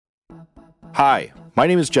Hi, my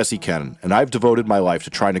name is Jesse Cannon, and I've devoted my life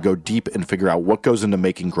to trying to go deep and figure out what goes into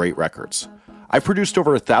making great records. I've produced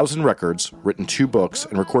over 1,000 records, written 2 books,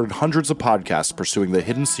 and recorded hundreds of podcasts pursuing the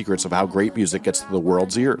hidden secrets of how great music gets to the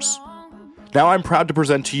world's ears. Now I'm proud to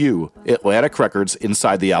present to you Atlantic Records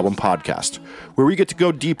Inside the Album podcast, where we get to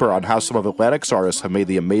go deeper on how some of Atlantic's artists have made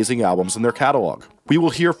the amazing albums in their catalog. We will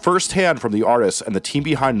hear firsthand from the artists and the team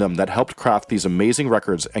behind them that helped craft these amazing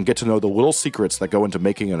records and get to know the little secrets that go into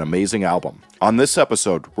making an amazing album. On this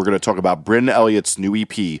episode, we're going to talk about Brynn Elliott's new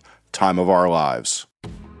EP, Time of Our Lives.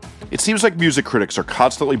 It seems like music critics are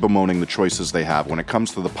constantly bemoaning the choices they have when it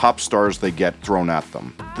comes to the pop stars they get thrown at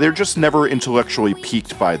them. They're just never intellectually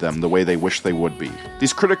piqued by them the way they wish they would be.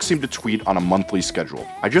 These critics seem to tweet on a monthly schedule.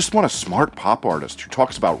 I just want a smart pop artist who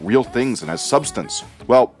talks about real things and has substance.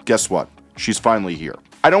 Well, guess what? She's finally here.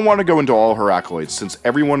 I don't want to go into all her accolades since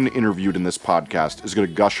everyone interviewed in this podcast is going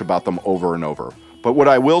to gush about them over and over. But what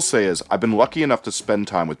I will say is, I've been lucky enough to spend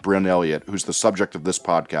time with Brynn Elliott, who's the subject of this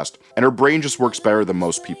podcast, and her brain just works better than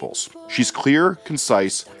most people's. She's clear,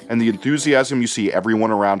 concise, and the enthusiasm you see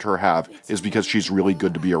everyone around her have is because she's really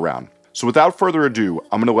good to be around. So without further ado,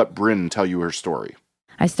 I'm going to let Brynn tell you her story.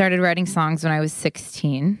 I started writing songs when I was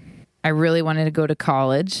 16. I really wanted to go to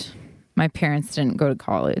college. My parents didn't go to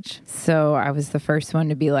college. So I was the first one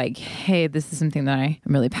to be like, hey, this is something that I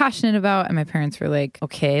am really passionate about. And my parents were like,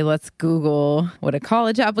 okay, let's Google what a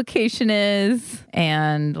college application is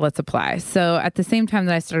and let's apply. So at the same time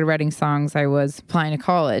that I started writing songs, I was applying to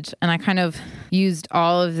college. And I kind of used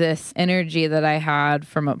all of this energy that I had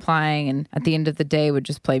from applying and at the end of the day would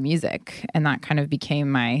just play music. And that kind of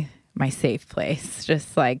became my safe place.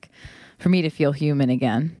 Just like for me to feel human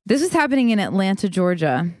again. This was happening in Atlanta,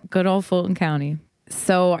 Georgia, good old Fulton County.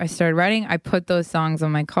 So I started writing. I put those songs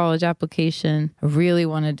on my college application. I really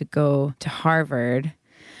wanted to go to Harvard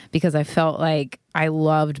because I felt like I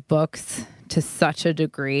loved books to such a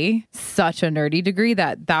degree, such a nerdy degree,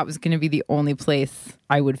 that was going to be the only place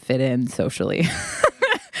I would fit in socially.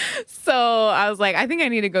 So I was like, I think I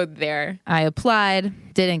need to go there. I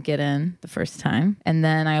applied, didn't get in the first time. And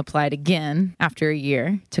then I applied again after a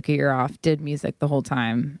year, took a year off, did music the whole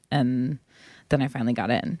time. And then I finally got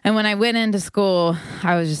in. And when I went into school,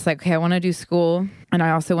 I was just like, okay, I want to do school. And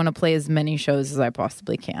I also want to play as many shows as I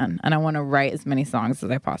possibly can. And I want to write as many songs as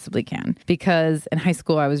I possibly can. Because in high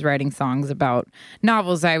school, I was writing songs about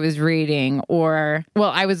novels I was reading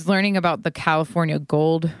I was learning about the California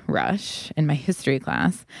gold rush in my history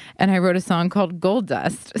class. And I wrote a song called Gold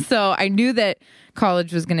Dust. So I knew that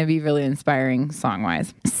college was going to be really inspiring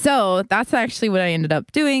song-wise. So that's actually what I ended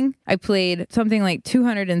up doing. I played something like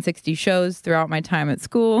 260 shows throughout my time at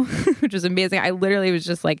school, which was amazing. I literally was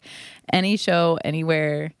just like, any show,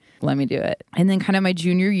 anywhere, let me do it. And then kind of my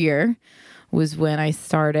junior year was when I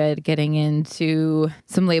started getting into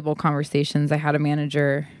some label conversations. I had a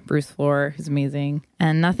manager, Bruce Floor, who's amazing,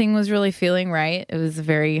 and nothing was really feeling right. It was a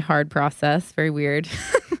very hard process, very weird.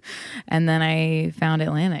 And then I found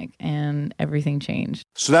Atlantic and everything changed.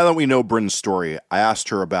 So now that we know Brynn's story, I asked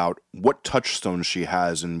her about what touchstones she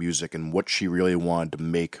has in music and what she really wanted to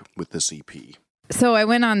make with this EP. So I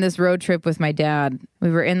went on this road trip with my dad. We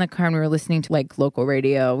were in the car and we were listening to like local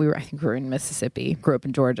radio. I think we were in Mississippi, grew up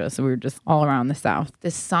in Georgia. So we were just all around the South.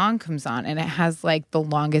 This song comes on and it has like the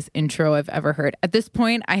longest intro I've ever heard. At this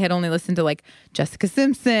point, I had only listened to like Jessica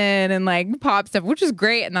Simpson and like pop stuff, which is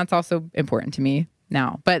great. And that's also important to me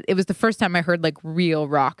now. But it was the first time I heard like real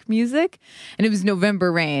rock music and it was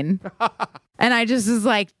November Rain. And I just was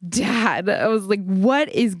like, Dad, I was like, what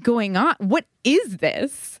is going on? What is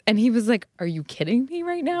this? And he was like, are you kidding me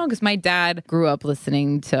right now? Because my dad grew up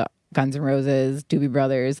listening to Guns N' Roses, Doobie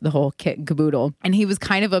Brothers, the whole kit and caboodle. And he was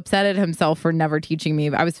kind of upset at himself for never teaching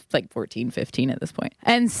me. I was like 14, 15 at this point.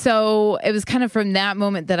 And so it was kind of from that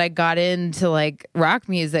moment that I got into like rock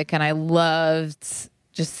music and I loved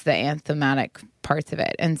just the anthematic parts of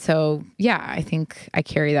it. And so, yeah, I think I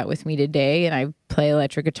carry that with me today and I play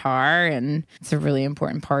electric guitar and it's a really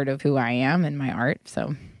important part of who I am and my art.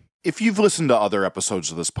 So if you've listened to other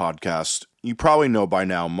episodes of this podcast, you probably know by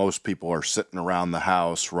now most people are sitting around the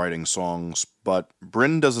house writing songs, but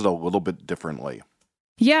Brynn does it a little bit differently.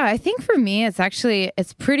 Yeah, I think for me,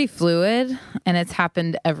 it's pretty fluid and it's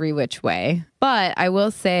happened every which way. But I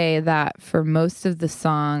will say that for most of the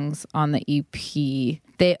songs on the EP,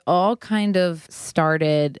 they all kind of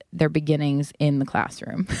started their beginnings in the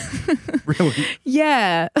classroom. Really?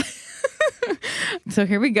 Yeah. So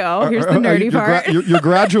here we go. Here's the nerdy part. You're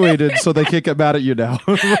graduated, so they can't get mad at you now.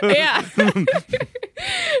 Yeah.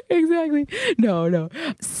 Exactly. No.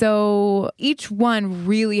 So each one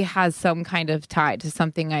really has some kind of tie to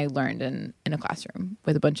something I learned in a classroom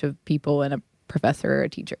with a bunch of people in a professor or a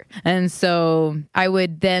teacher. And so I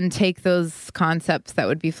would then take those concepts that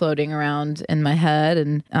would be floating around in my head.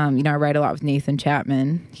 And, I write a lot with Nathan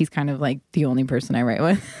Chapman. He's kind of like the only person I write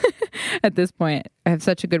with at this point. I have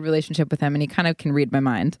such a good relationship with him, and he kind of can read my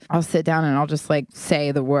mind. I'll sit down and I'll just like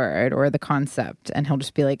say the word or the concept, and he'll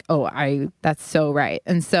just be like, oh, that's so right.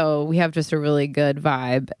 And so we have just a really good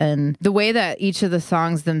vibe. And the way that each of the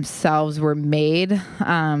songs themselves were made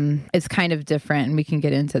is kind of different, and we can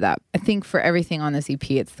get into that. I think for everything on this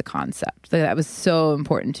EP, it's the concept. That was so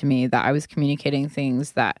important to me, that I was communicating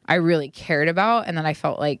things that I really cared about, and that I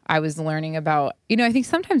felt like I was learning about. I think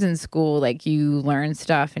sometimes in school, like you learn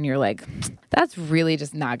stuff and you're like, that's really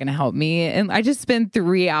just not going to help me. And I just spent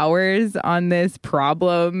 3 hours on this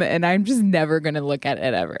problem and I'm just never going to look at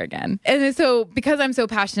it ever again. And so because I'm so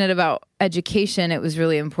passionate about education, it was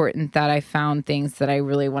really important that I found things that I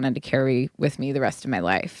really wanted to carry with me the rest of my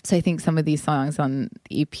life. So I think some of these songs on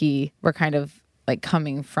the EP were kind of like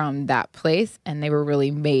coming from that place, and they were really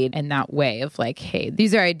made in that way of like, hey,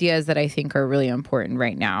 these are ideas that I think are really important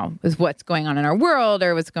right now with what's going on in our world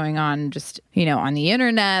or what's going on just, on the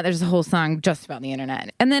internet. There's a whole song just about the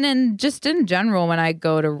internet. And then in general, when I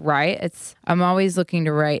go to write, I'm always looking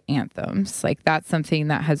to write anthems. Like that's something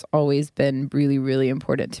that has always been really, really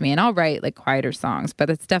important to me. And I'll write like quieter songs, but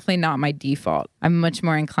it's definitely not my default. I'm much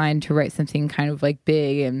more inclined to write something kind of like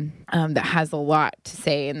big and that has a lot to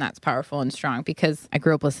say and that's powerful and strong, because I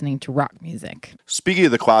grew up listening to rock music. Speaking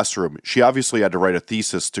of the classroom, she obviously had to write a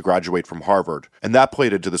thesis to graduate from Harvard, and that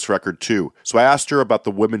played into this record too. So I asked her about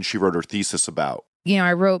the women she wrote her thesis about.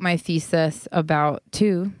 I wrote my thesis about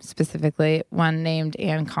two specifically, one named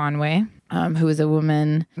Anne Conway, who was a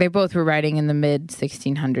woman. They both were writing in the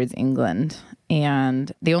mid-1600s England.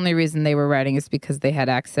 And the only reason they were writing is because they had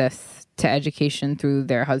access to education through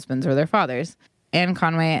their husbands or their fathers. Anne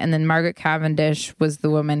Conway, and then Margaret Cavendish was the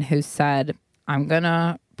woman who said, I'm going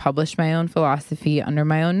to publish my own philosophy under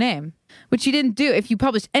my own name, which you didn't do. If you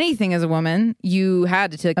published anything as a woman, you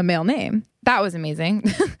had to take a male name. That was amazing.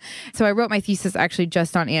 So I wrote my thesis actually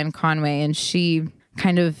just on Anne Conway, and she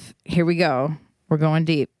kind of, here we go, we're going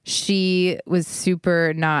deep. She was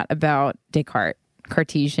super not about Descartes,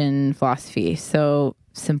 Cartesian philosophy. So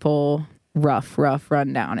simple, rough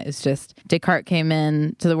rundown. It's just Descartes came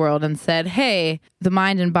in to the world and said, hey, the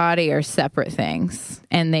mind and body are separate things,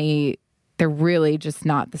 and they're really just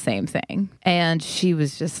not the same thing. And she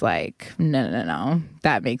was just like, no,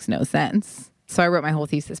 that makes no sense. So I wrote my whole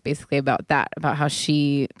thesis basically about that, about how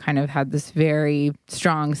she kind of had this very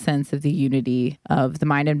strong sense of the unity of the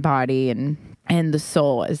mind and body and the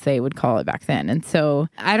soul, as they would call it back then. And so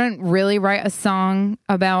I don't really write a song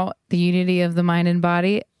about the unity of the mind and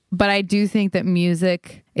body, but I do think that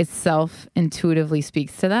music itself intuitively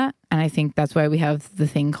speaks to that. And I think that's why we have the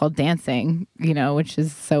thing called dancing, which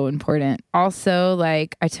is so important. Also,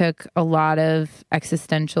 like I took a lot of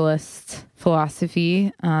existentialist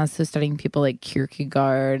philosophy. So studying people like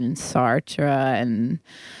Kierkegaard and Sartre and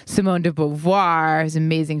Simone de Beauvoir, who's an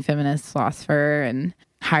amazing feminist philosopher, and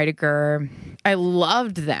Heidegger. I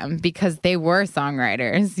loved them because they were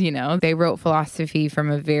songwriters, They wrote philosophy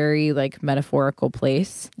from a very like metaphorical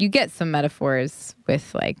place. You get some metaphors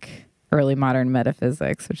with like early modern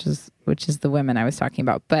metaphysics, which is the women I was talking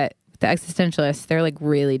about. But the existentialists, they're like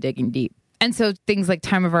really digging deep. And so things like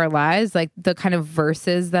Time of Our Lives, like the kind of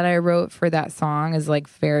verses that I wrote for that song is like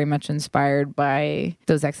very much inspired by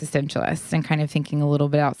those existentialists and kind of thinking a little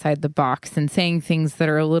bit outside the box and saying things that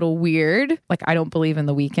are a little weird. Like I don't believe in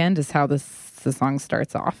the weekend is how the song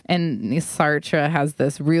starts off. And Sartre has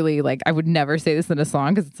this really like, I would never say this in a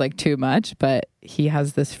song because it's like too much, but he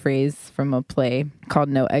has this phrase from a play called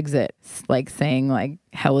No Exit, like saying like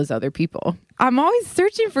hell is other people. I'm always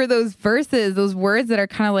searching for those verses, those words that are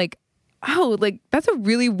kind of like, oh, like that's a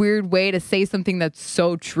really weird way to say something that's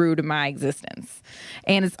so true to my existence.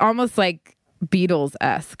 And it's almost like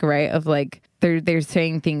Beatles-esque, right? Of like they're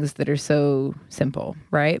saying things that are so simple,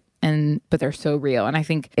 right? But they're so real. And I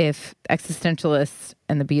think if existentialists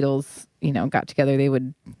and the Beatles, got together, they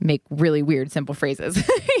would make really weird, simple phrases,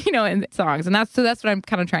 in songs. And that's what I'm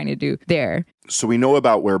kind of trying to do there. So we know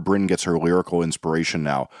about where Brynn gets her lyrical inspiration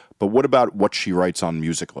now, but what about what she writes on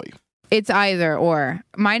musically? It's either or.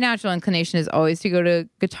 My natural inclination is always to go to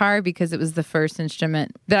guitar because it was the first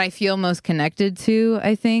instrument that I feel most connected to,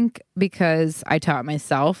 I think, because I taught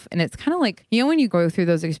myself. And it's kind of like, when you go through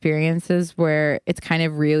those experiences where it's kind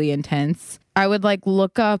of really intense, I would like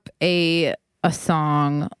look up a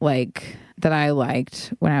song like that I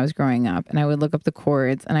liked when I was growing up, and I would look up the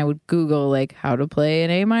chords and I would Google like how to play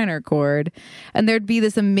an A minor chord. And there'd be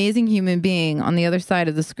this amazing human being on the other side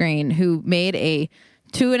of the screen who made a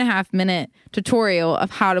 2.5-minute tutorial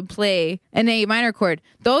of how to play an A minor chord.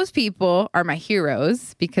 Those people are my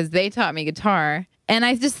heroes because they taught me guitar. And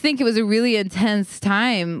I just think it was a really intense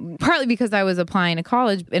time, partly because I was applying to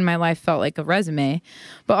college and my life felt like a resume,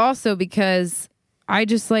 but also because I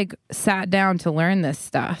just like sat down to learn this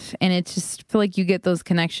stuff. And it just feel like you get those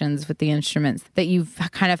connections with the instruments that you've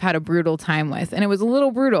kind of had a brutal time with. And it was a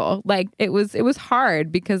little brutal. Like it was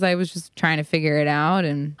hard because I was just trying to figure it out.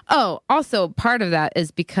 And also part of that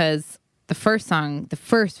is because the first song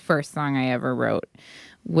I ever wrote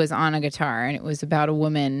was on a guitar, and it was about a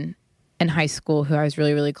woman in high school who I was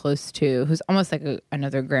really, really close to, who's almost like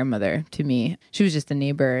another grandmother to me. She was just a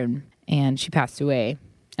neighbor, and she passed away.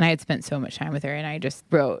 And I had spent so much time with her, and I just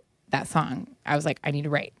wrote that song. I was like, I need to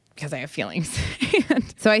write because I have feelings.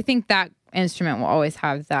 So I think that instrument will always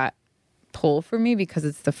have that pull for me because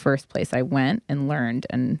it's the first place I went and learned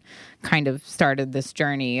and kind of started this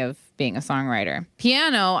journey of being a songwriter.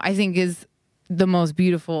 Piano, I think, is the most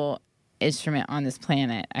beautiful instrument on this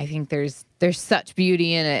planet. I think there's such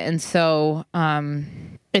beauty in it. And so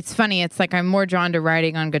it's funny. It's like I'm more drawn to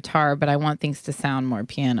writing on guitar, but I want things to sound more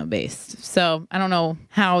piano based. So I don't know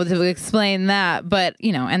how to explain that, but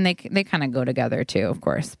and they kind of go together too, of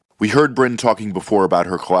course. We heard Brynn talking before about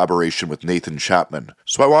her collaboration with Nathan Chapman,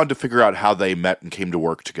 so I wanted to figure out how they met and came to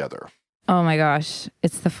work together. Oh my gosh,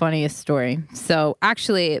 it's the funniest story. So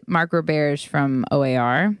actually, Mark Roberge from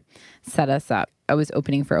OAR set us up. I was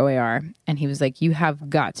opening for OAR, and he was like, you have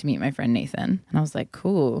got to meet my friend Nathan. And I was like,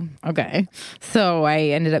 cool, okay. So I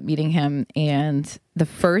ended up meeting him, and the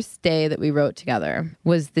first day that we wrote together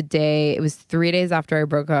was it was 3 days after I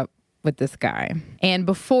broke up with this guy. And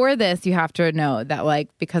before this, you have to know that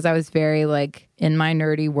because I was very in my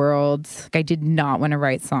nerdy world, I did not want to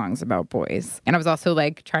write songs about boys. And I was also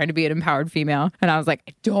trying to be an empowered female. And I was like,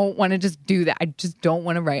 I don't want to just do that. I just don't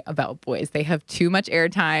want to write about boys. They have too much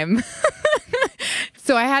airtime.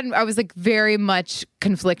 So I was very much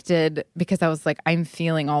conflicted because I was like, I'm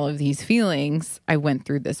feeling all of these feelings. I went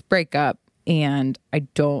through this breakup and I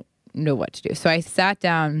don't know what to do. So I sat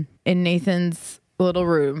down in Nathan's little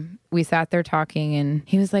room. We sat there talking, and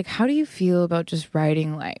he was like, how do you feel about just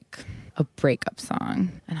writing a breakup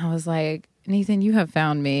song? And I was like, Nathan, you have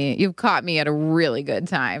found me. You've caught me at a really good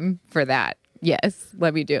time for that. Yes,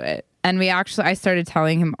 let me do it. And I started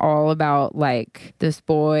telling him all about this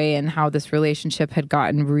boy and how this relationship had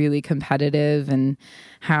gotten really competitive and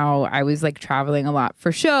how I was traveling a lot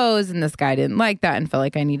for shows, and this guy didn't like that and felt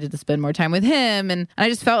like I needed to spend more time with him. And I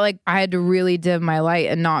just felt like I had to really dim my light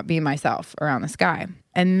and not be myself around this guy.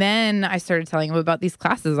 And then I started telling him about these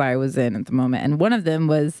classes I was in at the moment. And one of them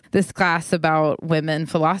was this class about women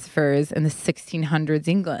philosophers in the 1600s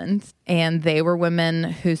England. And they were women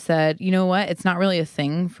who said, you know what? It's not really a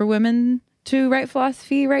thing for women to write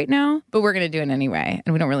philosophy right now, but we're going to do it anyway.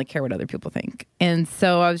 And we don't really care what other people think. And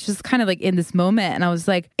so I was just kind of in this moment, and I was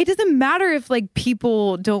like, it doesn't matter if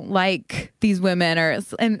people don't like these women,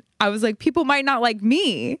 and I was like, people might not like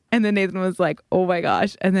me. And then Nathan was like, oh my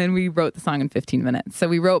gosh. And then we wrote the song in 15 minutes. So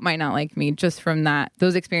we wrote Might Not Like Me just from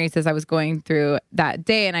those experiences I was going through that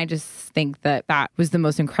day. And I just think that was the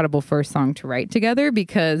most incredible first song to write together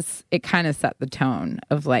because it kind of set the tone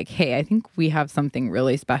of hey, I think we have something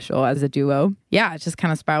really special as a duo. Yeah, it just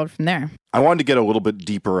kind of spiraled from there. I wanted to get a little bit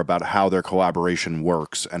deeper about how their collaboration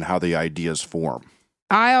works and how the ideas form.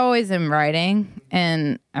 I always am writing,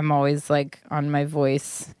 and I'm always on my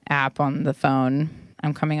voice app on the phone.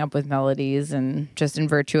 I'm coming up with melodies, and just in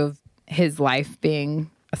virtue of his life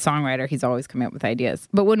being a songwriter, he's always coming up with ideas.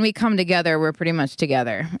 But when we come together, we're pretty much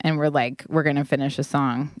together, and we're we're going to finish a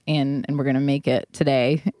song and we're going to make it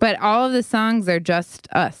today. But all of the songs are just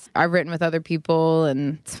us. I've written with other people,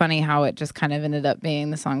 and it's funny how it just kind of ended up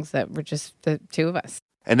being the songs that were just the two of us.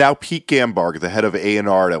 And now Pete Gambarg, the head of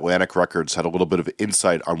A&R at Atlantic Records, had a little bit of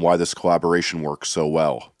insight on why this collaboration works so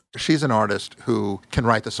well. She's an artist who can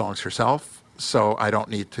write the songs herself, so I don't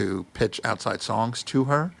need to pitch outside songs to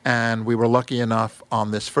her. And we were lucky enough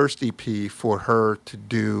on this first EP for her to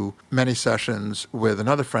do many sessions with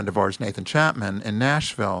another friend of ours, Nathan Chapman, in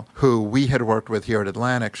Nashville, who we had worked with here at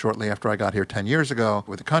Atlantic shortly after I got here 10 years ago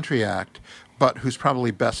with the Country Act, but who's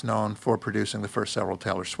probably best known for producing the first several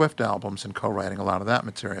Taylor Swift albums and co-writing a lot of that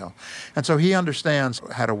material. And so he understands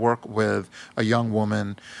how to work with a young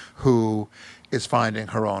woman who is finding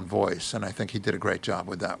her own voice, and I think he did a great job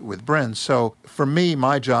with that with Brynn. So for me,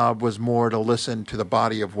 my job was more to listen to the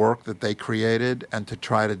body of work that they created and to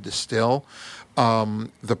try to distill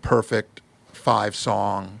the perfect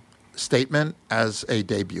 5-song statement as a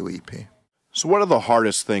debut EP. So one of the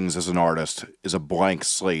hardest things as an artist is a blank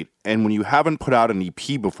slate, and when you haven't put out an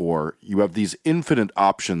EP before, you have these infinite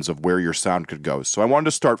options of where your sound could go. So I wanted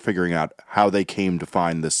to start figuring out how they came to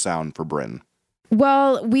find this sound for Brynn.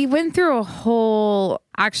 Well, we went through a whole,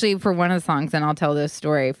 actually for one of the songs, and I'll tell this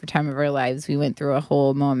story, for Time of Our Lives, we went through a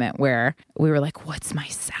whole moment where we were like, what's my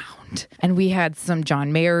sound? And we had some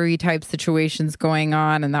John Mayer type situations going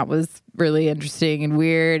on, and that was really interesting and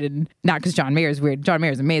weird. And not because John Mayer is weird. John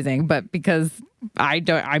Mayer is amazing, but because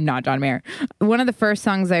I'm not John Mayer. One of the first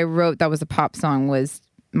songs I wrote that was a pop song was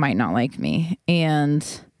Might Not Like Me. And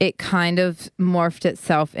it kind of morphed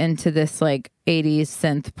itself into this like 80s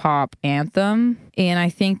synth pop anthem. And I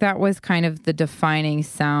think that was kind of the defining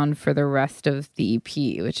sound for the rest of the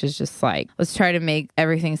EP, which is just like, let's try to make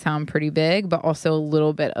everything sound pretty big, but also a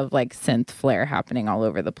little bit of like synth flair happening all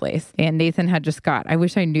over the place. And Nathan had just I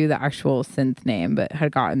wish I knew the actual synth name, but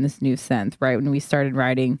had gotten this new synth right when we started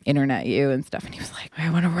writing Internet You and stuff. And he was like,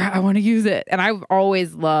 I want to use it. And I've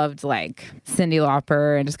always loved like Cyndi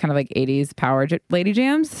Lauper and just kind of like 80s power lady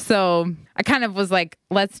jams. So I kind of was like,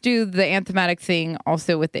 let's do the anthematic thing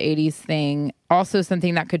also with the 80s thing, also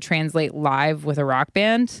something that could translate live with a rock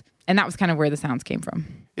band. And that was kind of where the sounds came from.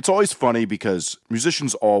 It's always funny because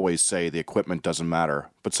musicians always say the equipment doesn't matter,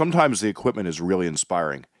 but sometimes the equipment is really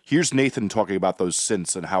inspiring. Here's Nathan talking about those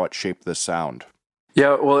synths and how it shaped the sound.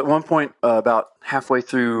 Yeah, well, at one point, about halfway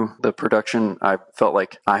through the production, I felt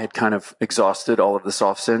like I had kind of exhausted all of the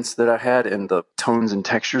soft synths that I had, and the tones and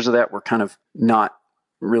textures of that were kind of not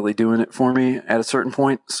really doing it for me at a certain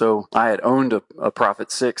point. So I had owned a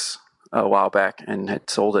Prophet 6 a while back and had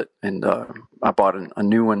sold it, and I bought a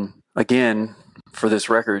new one again for this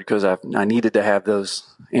record because I needed to have those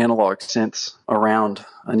analog synths around.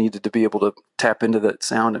 I needed to be able to tap into that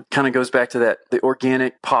sound. It kind of goes back to the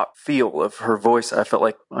organic pop feel of her voice. I felt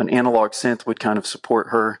like an analog synth would kind of support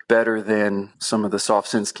her better than some of the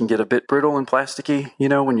soft synths can get a bit brittle and plasticky,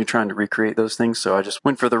 when you're trying to recreate those things. So I just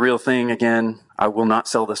went for the real thing again. I will not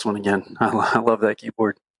sell this one again. I love that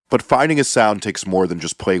keyboard. But finding a sound takes more than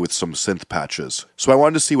just play with some synth patches. So I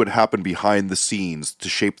wanted to see what happened behind the scenes to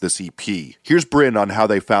shape this EP. Here's Brynn on how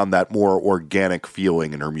they found that more organic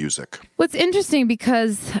feeling in her music. What's interesting,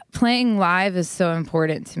 because playing live is so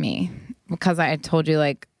important to me, because I told you,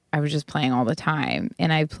 like, I was just playing all the time,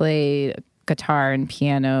 and I played guitar and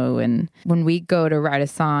piano, and when we go to write a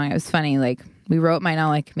song, it was funny, like, we wrote Might Not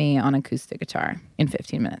Like Me on acoustic guitar in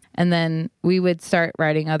 15 minutes. And then we would start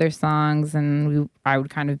writing other songs, and I would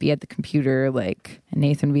kind of be at the computer, like, and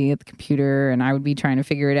Nathan would be at the computer, and I would be trying to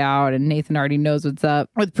figure it out, and Nathan already knows what's up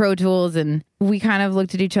with Pro Tools. And we kind of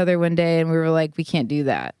looked at each other one day, and we were like, we can't do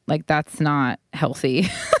that. Like, that's not healthy.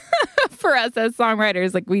 For us as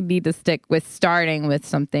songwriters, like, we need to stick with starting with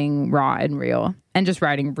something raw and real and just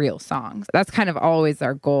writing real songs. That's kind of always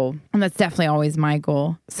our goal. And that's definitely always my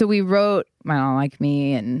goal. So we wrote Might Not Like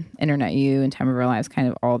Me and Internet You and Time of Our Lives kind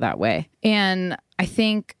of all that way. And I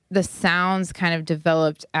think the sounds kind of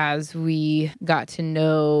developed as we got to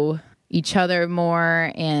know each other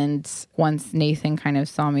more. And once Nathan kind of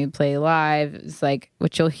saw me play live, it was like,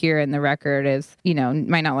 what you'll hear in the record is,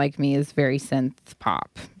 Might Not Like Me is very synth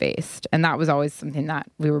pop based. And that was always something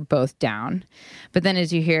that we were both down. But then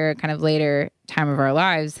as you hear kind of later, Time of Our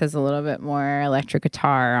Lives has a little bit more electric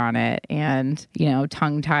guitar on it. And,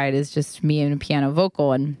 Tongue Tied is just me and a piano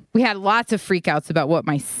vocal. And we had lots of freakouts about what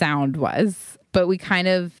my sound was. But we kind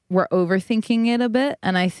of were overthinking it a bit.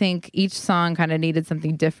 And I think each song kind of needed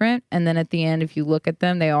something different. And then at the end, if you look at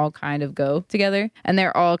them, they all kind of go together. And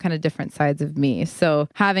they're all kind of different sides of me. So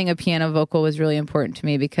having a piano vocal was really important to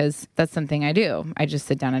me because that's something I do. I just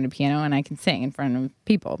sit down at a piano and I can sing in front of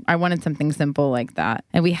people. I wanted something simple like that.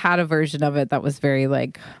 And we had a version of it that was very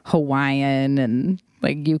like Hawaiian and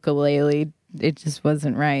like ukulele. It just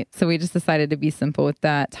wasn't right. So we just decided to be simple with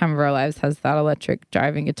that. Time of Our Lives has that electric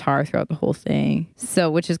driving guitar throughout the whole thing.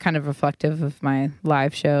 So, which is kind of reflective of my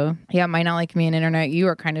live show. Yeah, Might Not Like Me and Internet You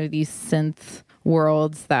are kind of these synth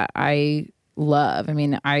worlds that I love. I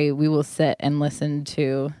mean, we will sit and listen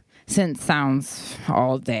to synth sounds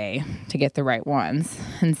all day to get the right ones.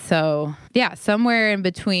 And so, yeah, somewhere in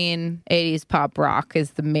between 80s pop rock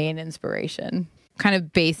is the main inspiration. Kind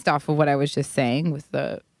of based off of what I was just saying with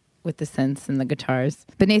the synths and the guitars.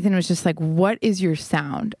 But Nathan was just like, what is your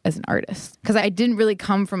sound as an artist? Because I didn't really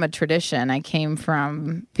come from a tradition. I came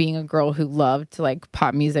from being a girl who loved like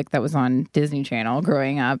pop music that was on Disney Channel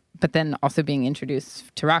growing up, but then also being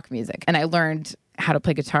introduced to rock music. And I learned how to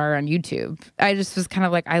play guitar on YouTube. I just was kind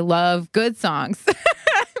of like, I love good songs.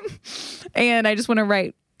 And I just want to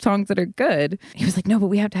write songs that are good. He was like, no, but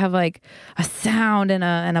we have to have like a sound and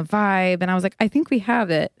a vibe. And I was like, I think we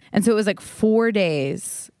have it. And so it was like 4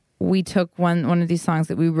 days we took one of these songs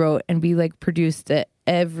that we wrote and we like produced it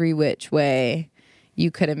every which way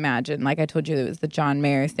you could imagine. Like I told you, it was the John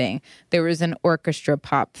Mayer thing. There was an orchestra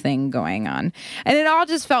pop thing going on. And it all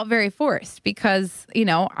just felt very forced because, you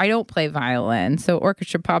know, I don't play violin. So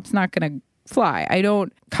orchestra pop's not going to fly. I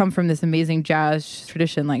don't come from this amazing jazz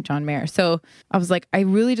tradition like John Mayer. So I was like, I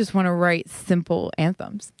really just want to write simple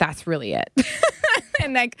anthems. That's really it.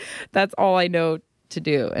 And like, that's all I know to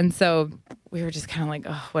do. And so we were just kind of like,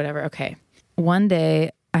 oh, whatever. Okay. One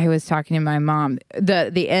day I was talking to my mom,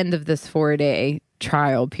 the end of this 4-day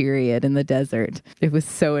trial period in the desert. It was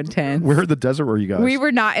so intense. Where in the desert were you guys? We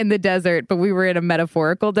were not in the desert, but we were in a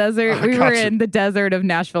metaphorical desert. We were in the desert of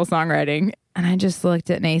Nashville songwriting. And I just looked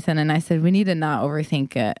at Nathan and I said, we need to not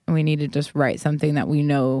overthink it. We need to just write something that we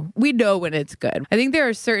know when it's good. I think there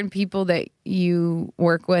are certain people that you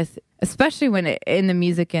work with, especially when in the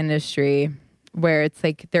music industry, where it's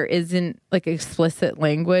like there isn't like explicit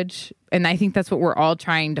language. And I think that's what we're all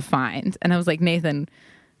trying to find. And I was like, Nathan,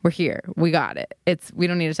 we're here. We got it. We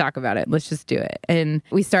don't need to talk about it. Let's just do it. And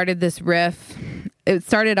we started this riff. It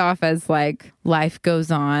started off as like life goes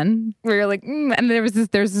on. We were like, and there's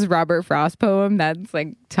this Robert Frost poem that's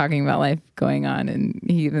like talking about life going on. And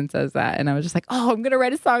he even says that. And I was just like, oh, I'm going to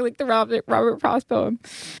write a song like the Robert Frost poem.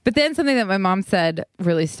 But then something that my mom said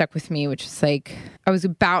really stuck with me, which is like, I was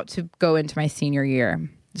about to go into my senior year.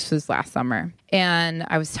 This was last summer. And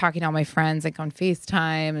I was talking to all my friends like on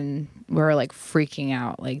FaceTime and we were like freaking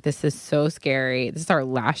out. Like, this is so scary. This is our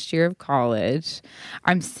last year of college.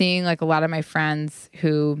 I'm seeing like a lot of my friends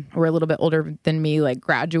who were a little bit older than me, like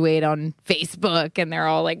graduate on Facebook and they're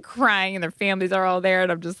all like crying and their families are all there. And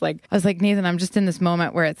I'm just like, I was like, Nathan, I'm just in this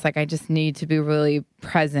moment where it's like, I just need to be really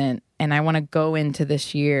present. And I want to go into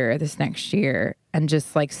this next year, and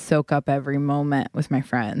just like soak up every moment with my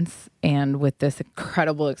friends and with this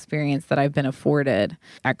incredible experience that I've been afforded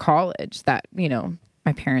at college that, you know,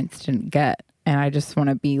 my parents didn't get. And I just want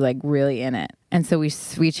to be like really in it. And so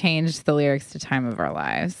we changed the lyrics to Time of Our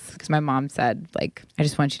Lives because my mom said, like, I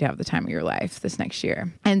just want you to have the time of your life this next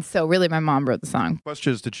year. And so really my mom wrote the song.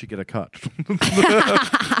 Question is, did she get a cut?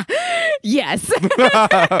 Yes.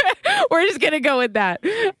 We're just going to go with that.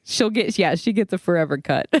 She gets a forever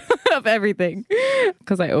cut of everything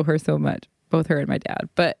because I owe her so much, both her and my dad.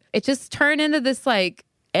 But it just turned into this like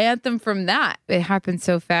anthem from that. It happened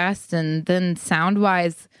so fast. And then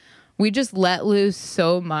sound-wise, we just let loose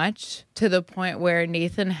so much to the point where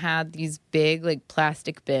Nathan had these big like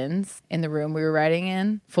plastic bins in the room we were writing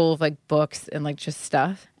in, full of like books and like just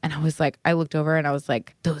stuff. And I looked over and I was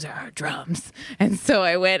like, those are our drums. And so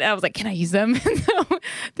I went, and I was like, can I use them? And so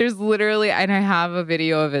there's literally, and I have a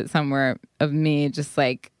video of it somewhere of me just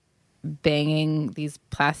like banging these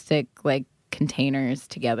plastic like containers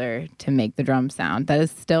together to make the drum sound. That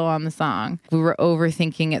is still on the song. We were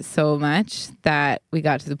overthinking it so much that we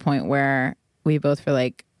got to the point where we both were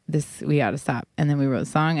like, we got to stop. And then we wrote a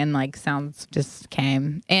song and like sounds just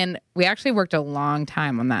came. And we actually worked a long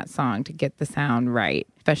time on that song to get the sound right,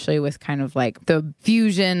 especially with kind of like the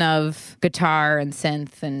fusion of guitar and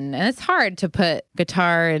synth. And it's hard to put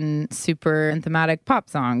guitar in super thematic pop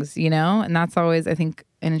songs, you know? And that's always, I think,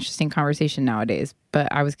 an interesting conversation nowadays.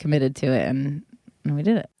 But I was committed to it and we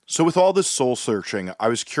did it. So with all this soul searching, I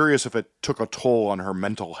was curious if it took a toll on her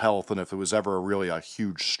mental health and if it was ever really a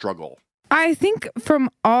huge struggle. I think from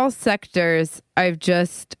all sectors, I've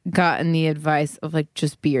just gotten the advice of like,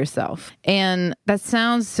 just be yourself. And that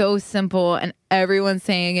sounds so simple and everyone's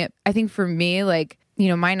saying it. I think for me, like, you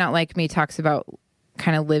know, Might Not Like Me talks about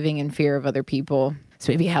kind of living in fear of other people.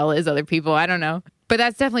 So maybe hell is other people. I don't know. But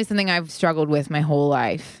that's definitely something I've struggled with my whole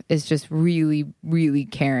life, is just really, really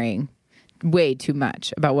caring way too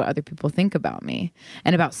much about what other people think about me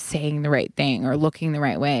and about saying the right thing or looking the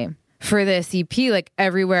right way. For this EP, like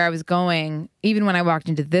everywhere I was going, even when I walked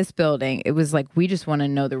into this building, it was like, we just want to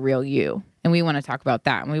know the real you. And we want to talk about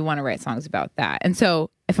that. And we want to write songs about that. And so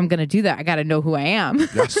if I'm going to do that, I got to know who I am.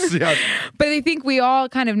 Yes, yeah. But I think we all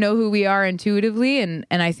kind of know who we are intuitively. And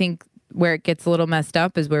I think where it gets a little messed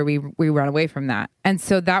up is where we run away from that. And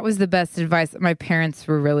so that was the best advice. My parents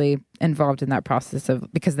were really involved in that process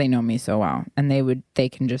because they know me so well, and they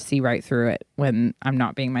can just see right through it when I'm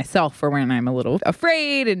not being myself or when I'm a little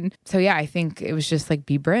afraid. And so, yeah, I think it was just like,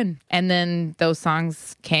 be Brynn. And then those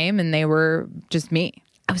songs came and they were just me.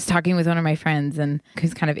 I was talking with one of my friends and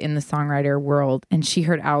who's kind of in the songwriter world, and she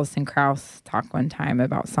heard Alison Krauss talk one time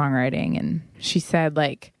about songwriting, and she said,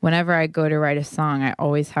 like, whenever I go to write a song, I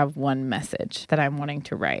always have one message that I'm wanting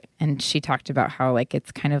to write. And she talked about how like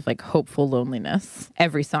it's kind of like hopeful loneliness.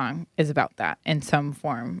 Every song is about that in some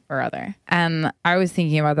form or other. And I was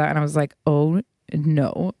thinking about that and I was like, oh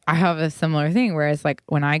No, I have a similar thing, whereas like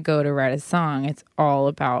when I go to write a song, it's all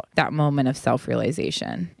about that moment of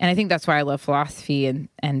self-realization. And I think that's why I love philosophy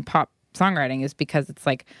and pop songwriting, is because it's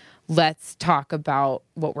like, let's talk about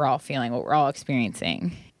what we're all feeling, what we're all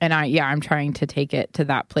experiencing. And I'm trying to take it to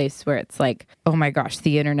that place where it's like, oh my gosh,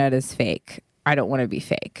 the internet is fake. I don't want to be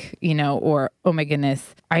fake, or, oh my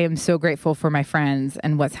goodness, I am so grateful for my friends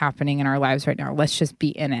and what's happening in our lives right now. Let's just be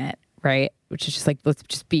in it, right? Which is just like, let's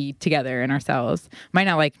just be together in ourselves. Might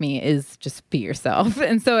not like me is just be yourself.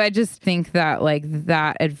 And so I just think that like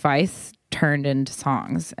that advice turned into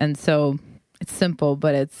songs. And so it's simple,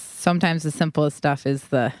 but it's sometimes the simplest stuff is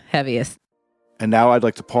the heaviest. And now I'd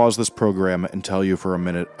like to pause this program and tell you for a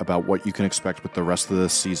minute about what you can expect with the rest of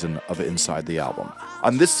this season of Inside the Album.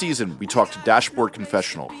 On this season, we talked to Dashboard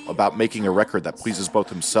Confessional about making a record that pleases both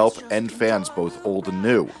himself and fans, both old and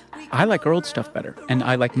new. I like our old stuff better, and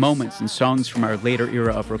I like moments and songs from our later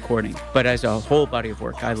era of recording. But as a whole body of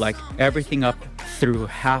work, I like everything up through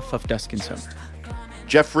half of Dusk and Summer.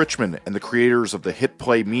 Jeff Richman and the creators of the hit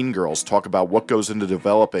play Mean Girls talk about what goes into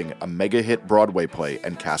developing a mega hit Broadway play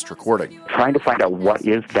and cast recording. Trying to find out what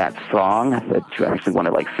is that song that you actually want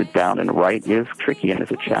to sit down and write is tricky and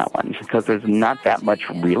is a challenge because there's not that much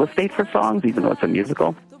real estate for songs, even though it's a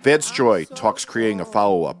musical. Vance Joy talks creating a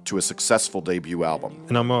follow-up to a successful debut album.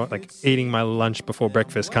 And I'm more eating my lunch before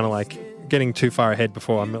breakfast, kind of getting too far ahead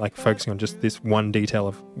before I'm focusing on just this one detail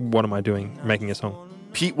of what am I doing, making a song.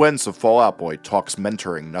 Pete Wentz of Fall Out Boy talks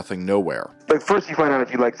mentoring Nothing Nowhere. First you find out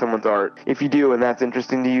if you like someone's art. If you do and that's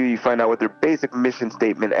interesting to you, you find out what their basic mission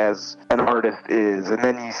statement as an artist is, and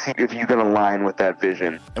then you see if you can align with that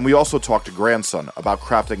vision. And we also talked to Grandson about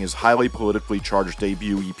crafting his highly politically charged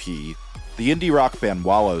debut EP, the indie rock band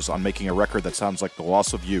Wallows on making a record that sounds like the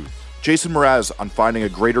loss of youth, Jason Mraz on finding a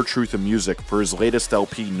greater truth in music for his latest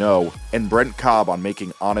LP, No, and Brent Cobb on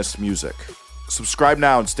making honest music. Subscribe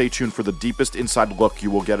now and stay tuned for the deepest inside look you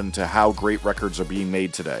will get into how great records are being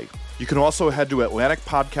made today. You can also head to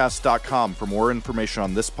AtlanticPodcast.com for more information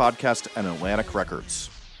on this podcast and Atlantic Records.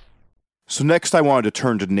 So next I wanted to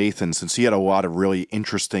turn to Nathan, since he had a lot of really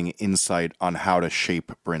interesting insight on how to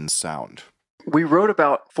shape Brynn's sound. We wrote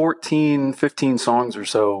about 14, 15 songs or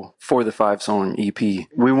so for the 5-song EP.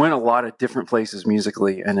 We went a lot of different places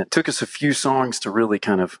musically, and it took us a few songs to really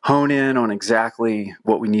kind of hone in on exactly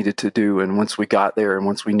what we needed to do. And once we got there and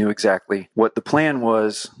once we knew exactly what the plan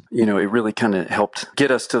was, it really kind of helped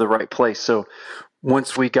get us to the right place. So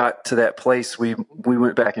once we got to that place, we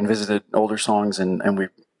went back and visited older songs and we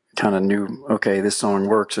kind of knew, okay, this song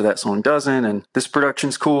works or that song doesn't, and this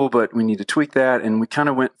production's cool, but we need to tweak that. And we kind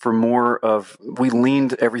of went for we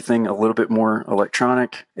leaned everything a little bit more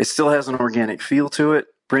electronic. It still has an organic feel to it.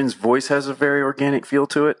 Brynn's voice has a very organic feel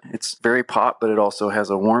to it. It's very pop, but it also has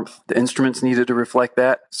a warmth. The instruments needed to reflect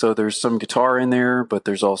that. So there's some guitar in there, but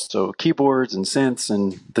there's also keyboards and synths,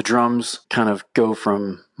 and the drums kind of go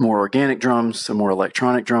from more organic drums to more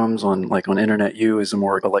electronic drums. On Internet U is a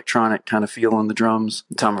more electronic kind of feel on the drums.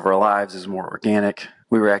 Time of Our Lives is more organic.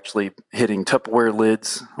 We were actually hitting Tupperware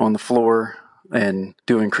lids on the floor and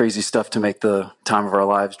doing crazy stuff to make the Time of Our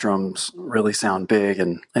Lives drums really sound big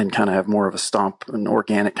and kind of have more of a stomp and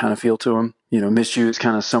organic kind of feel to them. Miss You is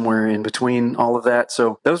kind of somewhere in between all of that.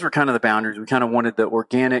 So those were kind of the boundaries. We kind of wanted the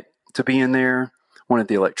organic to be in there, wanted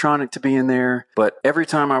the electronic to be in there. But every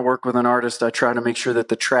time I work with an artist, I try to make sure that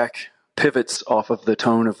the track pivots off of the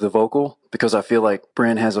tone of the vocal, because I feel like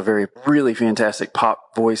Brynn has a really fantastic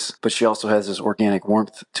pop voice, but she also has this organic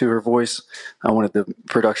warmth to her voice. I wanted the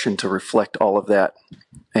production to reflect all of that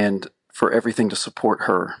and for everything to support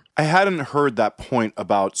her. I hadn't heard that point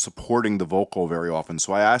about supporting the vocal very often,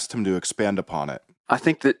 so I asked him to expand upon it. I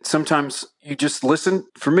think that sometimes you just listen.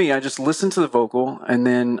 For me, I just listen to the vocal, and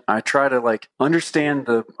then I try to understand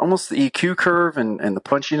almost the EQ curve and the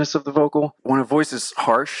punchiness of the vocal. When a voice is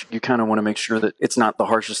harsh, you kind of want to make sure that it's not the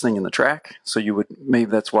harshest thing in the track. So maybe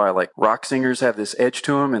that's why rock singers have this edge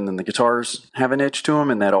to them, and then the guitars have an edge to them,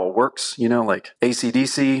 and that all works. Like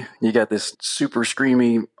AC/DC, you got this super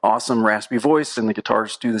screamy, awesome raspy voice, and the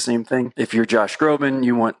guitars do the same thing. If you're Josh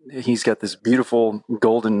Groban, he's got this beautiful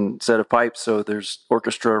golden set of pipes, so there's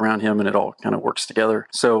orchestra around him, and it all kind of works together.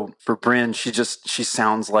 So for Brynn, she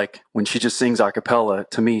sounds like, when she just sings a cappella,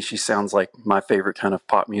 to me, she sounds like my favorite kind of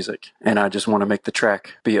pop music. And I just want to make the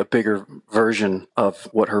track be a bigger version of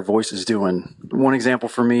what her voice is doing. One example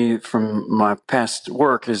for me from my past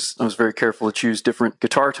work is I was very careful to choose different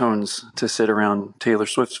guitar tones to sit around Taylor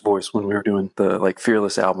Swift's voice when we were doing the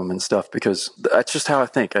Fearless album and stuff, because that's just how I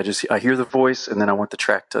think. I hear the voice, and then I want the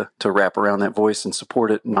track to wrap around that voice and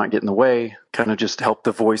support it, not get in the way, kind of just help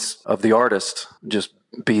the voice of the artist just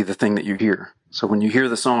be the thing that you hear. So when you hear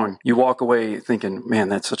the song, you walk away thinking, man,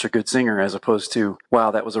 that's such a good singer, as opposed to, wow,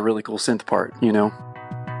 that was a really cool synth part, you know?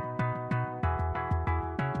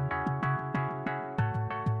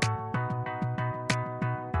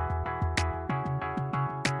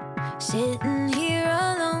 Sitting here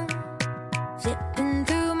alone, flipping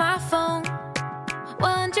through my phone,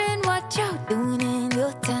 wondering what you're doing in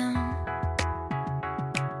your town.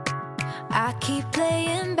 I keep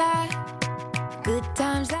playing back good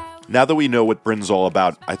times that Now that we know what Brynn's all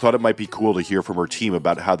about, I thought it might be cool to hear from her team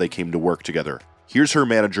about how they came to work together. Here's her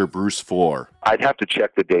manager, Bruce Floor. I'd have to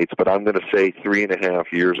check the dates, but I'm going to say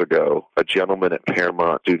 3.5 years ago, a gentleman at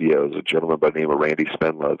Paramount Studios, a gentleman by the name of Randy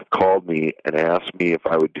Spenlove, called me and asked me if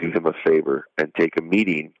I would do him a favor and take a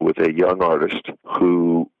meeting with a young artist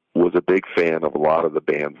who was a big fan of a lot of the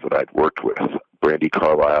bands that I'd worked with. Brandi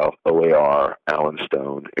Carlile, OAR, Alan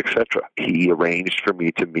Stone, etc. He arranged for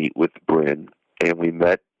me to meet with Brynn, and we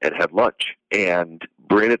met and had lunch. And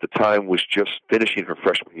Brynn at the time was just finishing her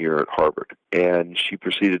freshman year at Harvard. And she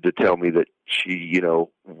proceeded to tell me that she,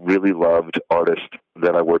 really loved artists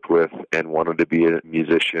that I worked with and wanted to be a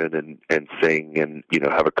musician and sing and,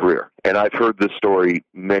 have a career. And I've heard this story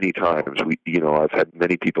many times. I've had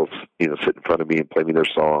many people, sit in front of me and play me their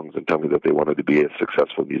songs and tell me that they wanted to be a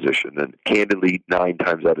successful musician. And candidly, 9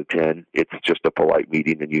 times out of 10, it's just a polite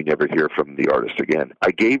meeting and you never hear from the artist again.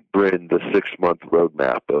 I gave Brynn the 6-month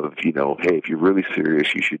roadmap of, hey, if you're really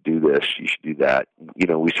serious, you should do this, you should do that.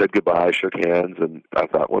 We said goodbye, shook hands, and I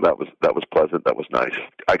thought, well, that was pleasant, that was nice.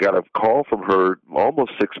 I got a call from her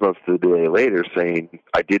almost 6 months to the day later saying,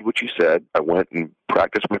 I did what you said. I went and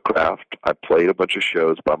practiced my craft. I played a bunch of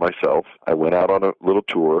shows by myself. I went out on a little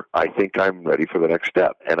tour. I think I'm ready for the next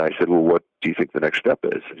step. And I said, well, what do you think the next step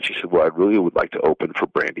is? And she said, well, I really would like to open for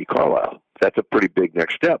Brandi Carlile. That's a pretty big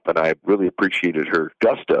next step, and I really appreciated her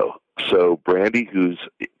gusto. So Brandi, who's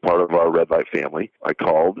part of our Red Light family, I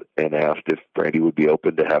called and asked if Brandi would be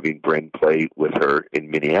open to having Brynn play with her in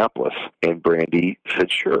Minneapolis. And Brandi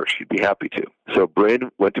said sure, she'd be happy to. So Brynn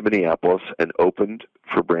went to Minneapolis and opened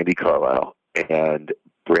for Brandi Carlile. And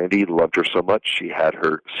Brandi loved her so much, she had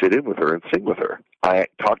her sit in with her and sing with her. I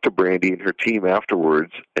talked to Brandi and her team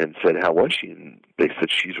afterwards and said, how was she? And they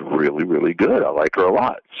said, she's really, really good. I like her a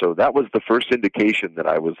lot. So that was the first indication that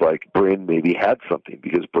I was like, Brynn maybe had something,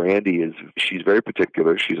 because Brandi she's very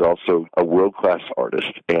particular. She's also a world-class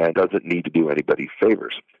artist and doesn't need to do anybody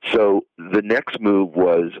favors. So the next move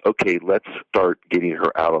was, okay, let's start getting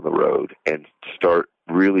her out on the road and start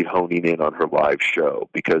really honing in on her live show,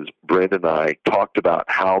 because Brynn and I talked about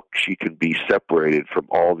how she can be separated from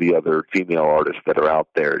all the other female artists that are out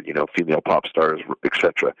there, female pop stars,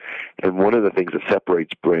 etc. And one of the things that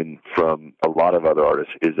separates Brynn from a lot of other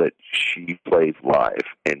artists is that she plays live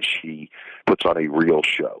and she puts on a real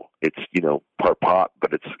show. It's, part pop,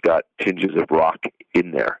 but it's got tinges of rock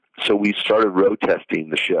in there. So we started road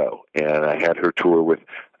testing the show, and I had her tour with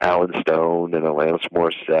Alan Stone and Alanis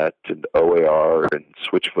Morissette and OAR and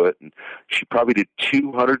Switchfoot, and she probably did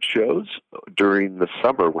 200 shows during the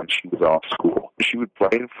summer when she was off school. She would play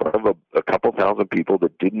in front of a couple thousand people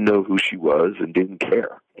that didn't know who she was and didn't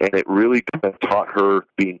care. And it really kind of taught her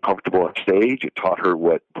being comfortable on stage. It taught her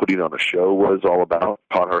what putting on a show was all about,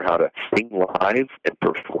 taught her how to sing live and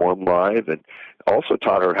perform live, and also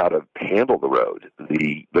taught her how to handle the road,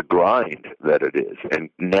 the grind that it is. And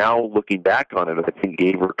now looking back on it, I think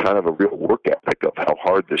gave her kind of a real work ethic of how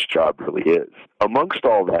hard this job really is. Amongst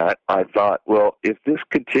all that, I thought, well, if this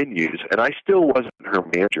continues, and I still wasn't her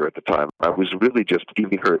manager at the time, I was really just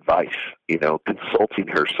giving her advice, consulting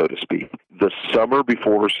her, so to speak. The summer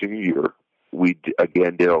before her senior year, we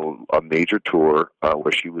again did a major tour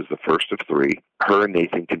where she was the first of 3. Her and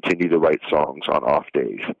Nathan continued to write songs on off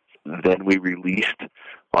days. Then we released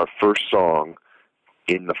our first song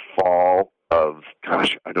in the fall of, I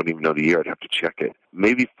don't even know the year, I'd have to check it.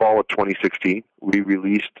 Maybe fall of 2016, we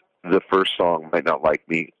released the first song, Might Not Like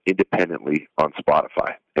Me, independently on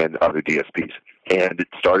Spotify and other DSPs. And it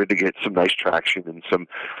started to get some nice traction and some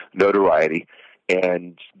notoriety.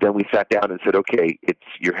 And then we sat down and said, okay,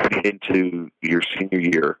 you're heading into your senior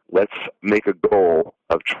year. Let's make a goal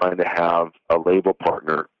of trying to have a label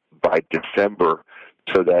partner by December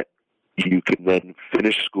so that you can then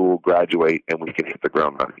finish school, graduate, and we can hit the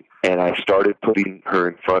ground running. And I started putting her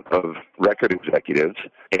in front of record executives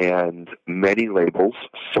and many labels,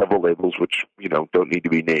 several labels, which, don't need to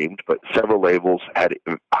be named, but several labels had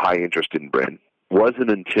high interest in Brynn.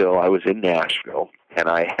 Wasn't until I was in Nashville and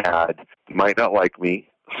I had Might Not Like Me,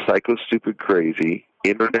 Psycho Stupid Crazy,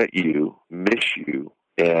 Internet You, Miss You,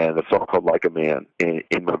 and a song called Like a Man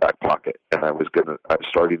in my back pocket. And I was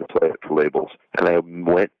starting to play it for labels. And I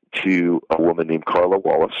went to a woman named Carla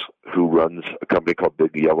Wallace, who runs a company called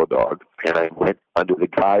Big Yellow Dog, and I went under the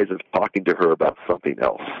guise of talking to her about something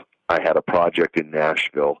else. I had a project in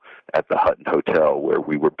Nashville at the Hutton Hotel where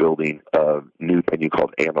we were building a new venue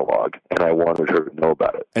called Analog, and I wanted her to know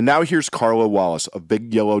about it. And now here's Carla Wallace of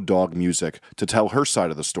Big Yellow Dog Music to tell her side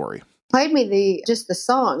of the story. Played me just the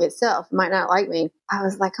song itself, Might Not Like Me. I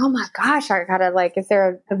was like, oh my gosh, I gotta is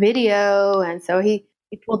there a video? And so he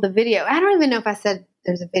pulled the video. I don't even know if I said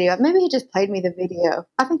there's a video. Maybe he just played me the video.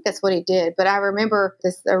 I think that's what he did. But I remember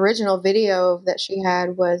this original video that she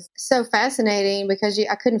had was so fascinating because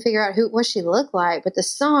I couldn't figure out what she looked like. But the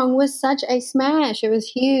song was such a smash. It was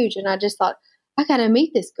huge. And I just thought, I got to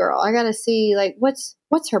meet this girl. I got to see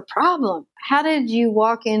what's her problem? How did you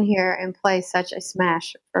walk in here and play such a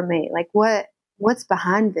smash for me? What's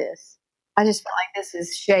behind this? I just felt like this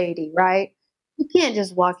is shady, right? You can't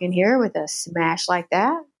just walk in here with a smash like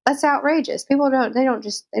that. That's outrageous. People don't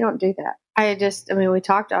do that. We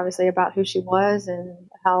talked obviously about who she was and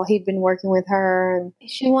how he'd been working with her. And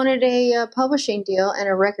she wanted a publishing deal and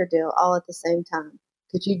a record deal all at the same time.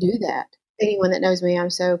 Could you do that? Anyone that knows me, I'm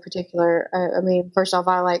so particular. First off,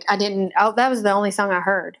 that was the only song I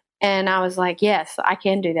heard. And I was like, yes, I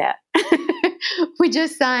can do that. We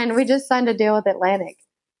just signed a deal with Atlantic.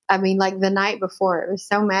 The night before, it was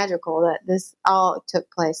so magical that this all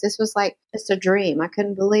took place. This was just a dream. I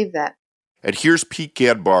couldn't believe that. And here's Pete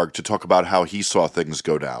Gadbarg to talk about how he saw things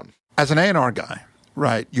go down. As an A&R guy,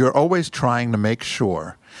 right, you're always trying to make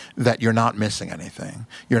sure that you're not missing anything.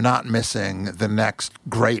 You're not missing the next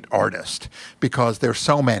great artist because there's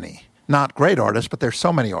so many. Not great artists, but there's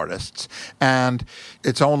so many artists. And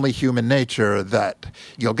it's only human nature that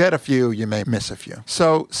you'll get a few, you may miss a few.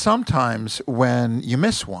 So sometimes when you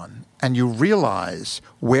miss one and you realize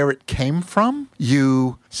where it came from,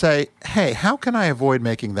 you say, hey, how can I avoid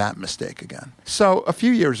making that mistake again? So a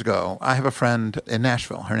few years ago, I have a friend in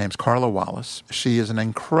Nashville. Her name's Carla Wallace. She is an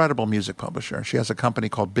incredible music publisher. She has a company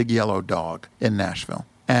called Big Yellow Dog in Nashville.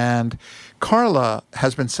 And Carla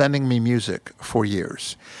has been sending me music for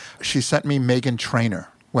years. She sent me Meghan Trainor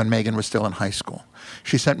when Meghan was still in high school.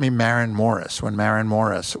 She sent me Maren Morris when Maren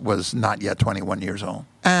Morris was not yet 21 years old.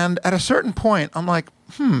 And at a certain point, I'm like,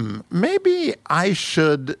 maybe I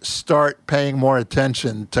should start paying more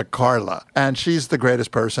attention to Carla. And she's the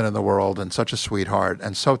greatest person in the world and such a sweetheart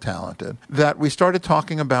and so talented that we started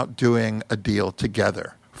talking about doing a deal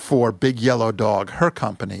together for Big Yellow Dog, her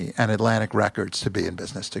company, and Atlantic Records to be in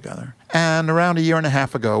business together. And around a year and a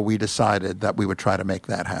half ago, we decided that we would try to make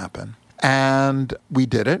that happen. And we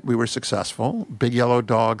did it. We were successful. Big Yellow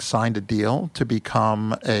Dog signed a deal to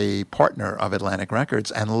become a partner of Atlantic Records.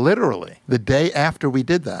 And literally, the day after we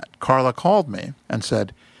did that, Carla called me and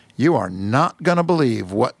said, you are not going to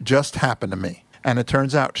believe what just happened to me. And it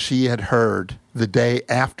turns out she had heard the day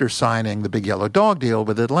after signing the Big Yellow Dog deal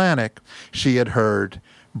with Atlantic, she had heard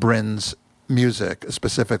Brynn's music,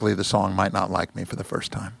 specifically the song Might Not Like Me, for the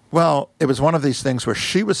first time. Well, it was one of these things where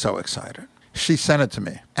she was so excited. She sent it to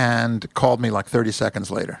me and called me 30 seconds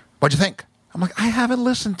later. What'd you think? I'm like, I haven't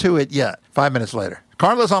listened to it yet. 5 minutes later,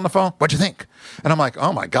 Carla's on the phone. What'd you think? And I'm like,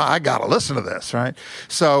 oh my God, I got to listen to this, right?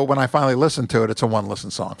 So when I finally listened to it, it's a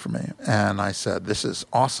one-listen song for me. And I said, this is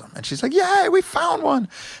awesome. And she's like, yay, we found one.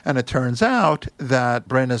 And it turns out that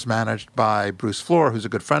Brynn is managed by Bruce Floor, who's a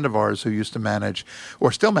good friend of ours who used to manage,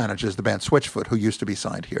 or still manages, the band Switchfoot, who used to be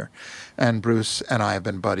signed here. And Bruce and I have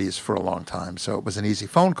been buddies for a long time. So it was an easy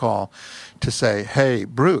phone call to say, hey,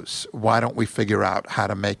 Bruce, why don't we figure out how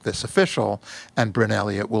to make this official? And Brynn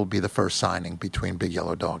Elliott will be the first signing between Big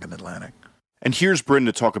Yellow Dog and Atlantic. And here's Brynn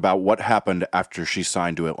to talk about what happened after she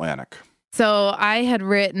signed to Atlantic. So I had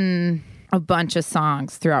written a bunch of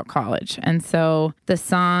songs throughout college. And so the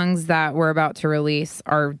songs that we're about to release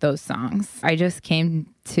are those songs. I just came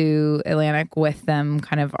to Atlantic with them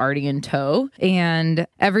kind of already in tow. And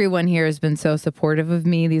everyone here has been so supportive of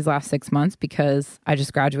me these last 6 months because I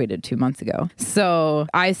just graduated 2 months ago. So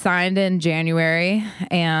I signed in January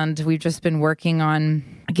and we've just been working on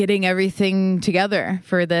getting everything together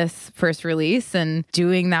for this first release and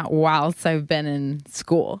doing that whilst I've been in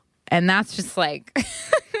school. And that's just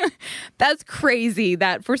that's crazy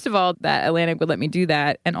that, first of all, that Atlantic would let me do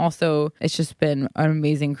that. And also, it's just been an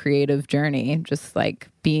amazing creative journey, just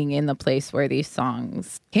being in the place where these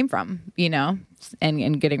songs came from,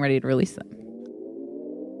 and getting ready to release them.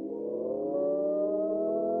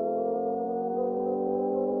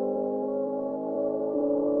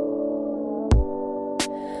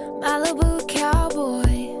 Malibu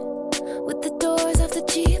cowboy with the doors off the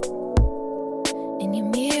Jeep and your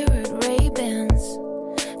mirrored Ray-Bans,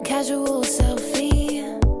 casual selfie,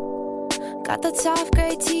 got the top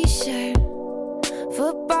gray t-shirt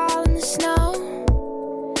Football in the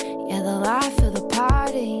snow. Yeah, the life of the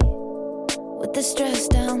party. With the stress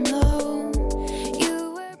down low.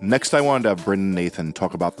 Next, I wanted to have Brynn and Nathan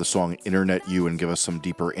talk about the song Internet You and give us some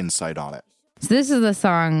deeper insight on it. So this is the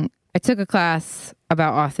song, I took a class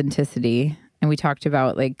about authenticity, and we talked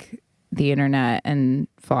about like the internet and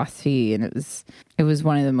philosophy, and it was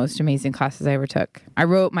one of the most amazing classes I ever took. I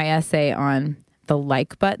wrote my essay on the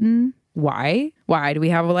like button. Why do we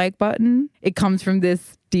have a like button? It comes from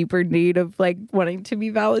this deeper need of like wanting to be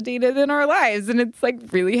validated in our lives, and it's like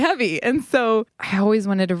really heavy. And so I always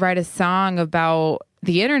wanted to write a song about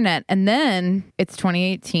the internet. And then it's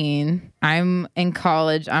 2018. I'm in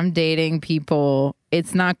college. I'm dating people.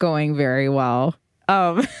 It's not going very well.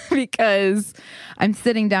 Because I'm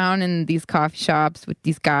sitting down in these coffee shops with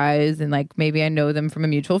these guys, and like maybe I know them from a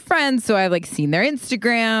mutual friend, so I've like seen their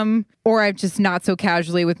Instagram, or I've just not so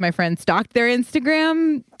casually with my friends stalked their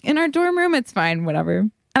Instagram in our dorm room. It's fine, whatever.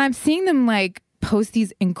 And I'm seeing them like post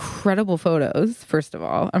these incredible photos. First of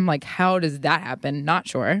all, I'm like, how does that happen? Not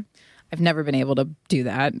sure. I've never been able to do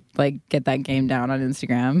that, like get that game down on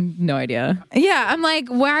Instagram. No idea. Yeah, I'm like,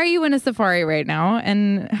 why are you in a safari right now?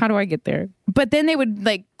 And how do I get there? But then they would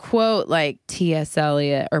like quote like T.S.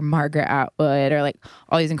 Eliot or Margaret Atwood or like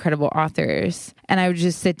all these incredible authors. And I would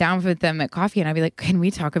just sit down with them at coffee and I'd be like, can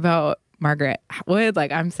we talk about Margaret Atwood?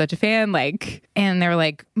 Like, I'm such a fan. Like, and they're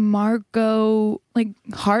like, Margot, like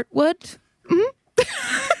Hartwood? Mm-hmm.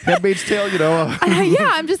 Handmaid's Tale, you know.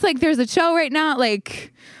 Yeah, I'm just like, there's a show right now.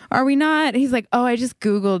 Like, are we not? He's like, oh, I just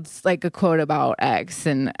Googled like a quote about X.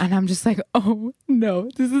 And I'm just like, oh, no,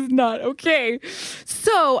 this is not okay.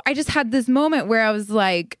 So I just had this moment where I was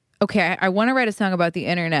like, okay, I want to write a song about the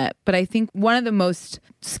internet. But I think one of the most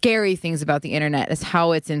scary things about the internet is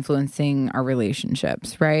how it's influencing our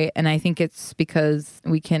relationships, right? And I think it's because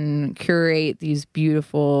we can curate these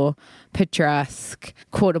beautiful, picturesque,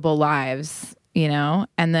 quotable lives, you know,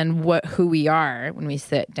 and then who we are when we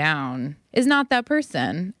sit down is not that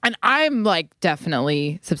person. And I'm like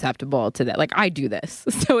definitely susceptible to that. Like I do this.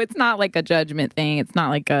 So it's not like a judgment thing. It's not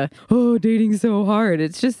like dating's so hard.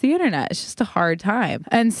 It's just the internet. It's just a hard time.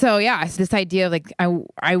 And so, yeah, it's this idea of like,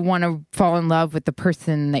 I want to fall in love with the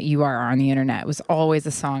person that you are on the internet. It was always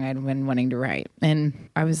a song I'd been wanting to write. And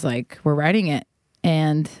I was like, we're writing it.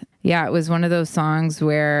 And yeah, it was one of those songs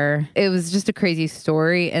where it was just a crazy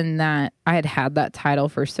story in that I had that title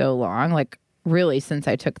for so long, like really since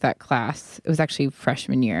I took that class. It was actually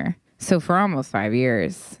freshman year. So for almost 5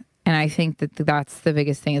 years. And I think that that's the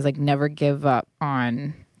biggest thing is like never give up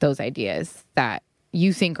on those ideas that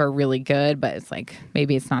you think are really good, but it's like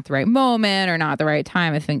maybe it's not the right moment or not the right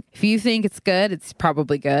time. I think if you think it's good, it's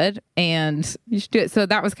probably good and you should do it. So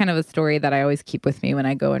that was kind of a story that I always keep with me when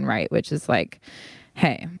I go and write, which is like,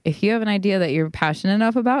 hey, if you have an idea that you're passionate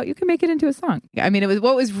enough about, you can make it into a song. I mean,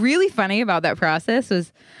 what was really funny about that process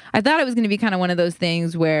was I thought it was going to be kind of one of those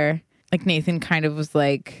things where like Nathan kind of was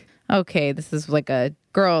like, okay, this is like a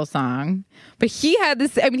girl song. But he had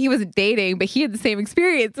this, I mean, he wasn't dating, but he had the same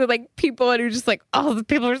experience with like people and he was just like, oh, the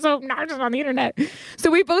people are so obnoxious on the internet. So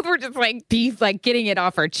we both were just like like getting it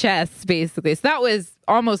off our chests, basically. So that was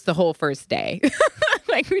almost the whole first day.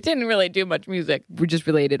 Like we didn't really do much music. We just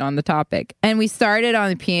related on the topic. And we started on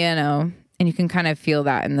the piano and you can kind of feel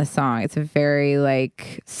that in the song. It's a very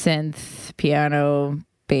like synth piano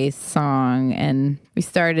based song. And we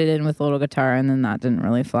started in with a little guitar and then that didn't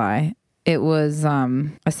really fly. It was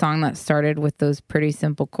a song that started with those pretty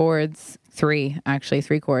simple chords, three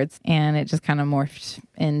chords, and it just kind of morphed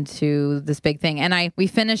into this big thing. And we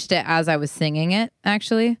finished it as I was singing it,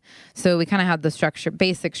 actually. So we kind of had the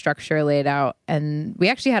basic structure laid out, and we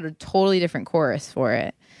actually had a totally different chorus for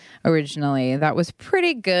it originally. That was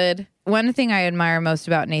pretty good. One thing I admire most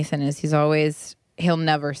about Nathan is he'll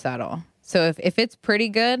never settle. So if it's pretty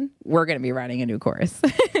good, we're going to be writing a new chorus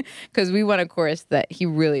because we want a chorus that he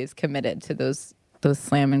really is committed to those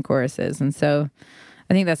slamming choruses. And so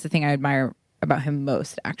I think that's the thing I admire about him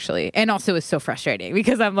most, actually. And also it's so frustrating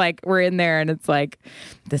because I'm like, we're in there and it's like,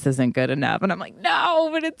 this isn't good enough. And I'm like, no,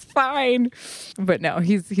 but it's fine. But no,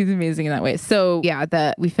 he's amazing in that way. So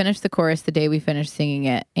yeah, we finished the chorus the day we finished singing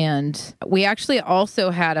it. And we actually also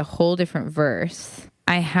had a whole different verse.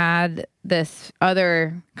 I had this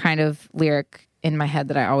other kind of lyric in my head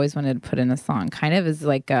that I always wanted to put in a song. Kind of is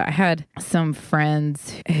like, I had some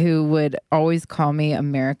friends who would always call me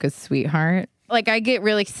America's sweetheart. Like, I get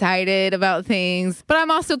really excited about things, but I'm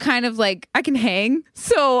also kind of like, I can hang.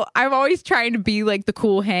 So I'm always trying to be like the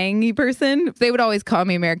cool hangy person. They would always call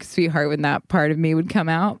me America's Sweetheart when that part of me would come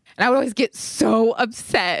out. And I would always get so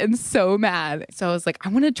upset and so mad. So I was like, I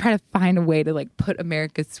want to try to find a way to like put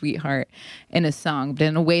America's Sweetheart in a song, but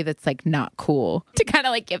in a way that's like not cool, to kind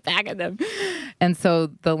of like get back at them. And so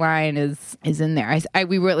the line is in there.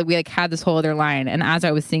 We like had this whole other line. And as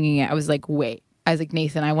I was singing it, I was like, wait. I was like,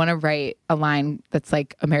 Nathan, I want to write a line that's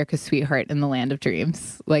like America's Sweetheart in the Land of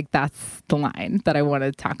Dreams. Like, that's the line that I want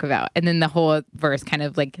to talk about. And then the whole verse kind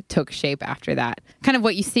of like took shape after that. Kind of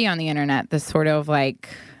what you see on the internet, this sort of like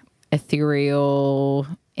ethereal,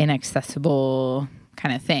 inaccessible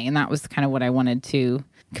kind of thing. And that was kind of what I wanted to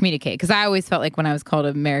communicate. Because I always felt like when I was called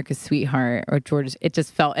America's Sweetheart or Georgia, it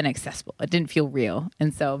just felt inaccessible. It didn't feel real.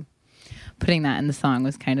 And so putting that in the song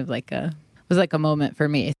was kind of like a moment for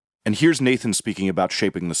me. And here's Nathan speaking about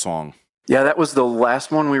shaping the song. Yeah, that was the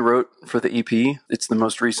last one we wrote for the EP. It's the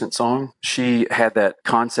most recent song. She had that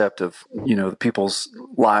concept of, people's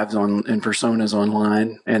lives and personas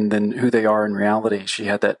online and then who they are in reality. She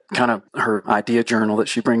had that kind of her idea journal that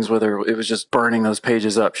she brings with her. It was just burning those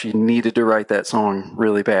pages up. She needed to write that song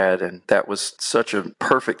really bad. And that was such a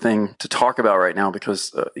perfect thing to talk about right now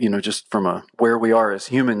because, just from where we are as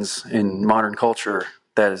humans in modern culture,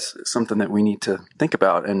 that is something that we need to think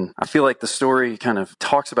about. And I feel like the story kind of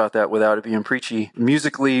talks about that without it being preachy.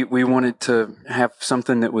 Musically, we wanted to have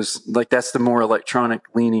something that was like, that's the more electronic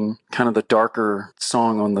leaning, kind of the darker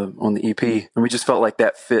song on the EP. And we just felt like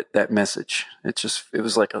that fit that message. It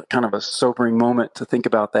was like a kind of a sobering moment to think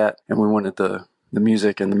about that. And we wanted the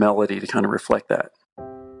music and the melody to kind of reflect that.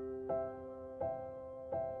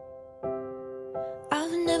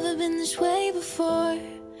 I've never been this way before.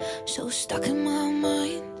 So stuck in my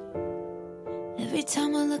mind. Every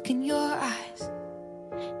time I look in your eyes,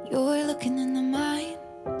 you're looking into mine.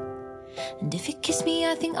 And if you kiss me,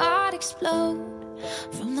 I think I'd explode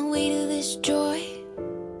from the weight of this joy.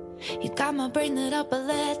 You got my brain lit up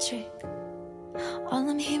electric. All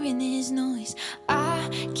I'm hearing is noise. I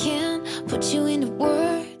can't put you into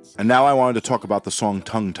words. And now I wanted to talk about the song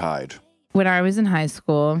Tongue Tied. When I was in high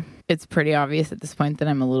school, it's pretty obvious at this point that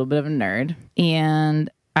I'm a little bit of a nerd. And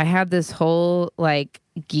I had this whole like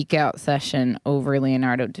geek out session over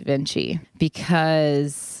Leonardo da Vinci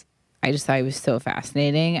because I just thought he was so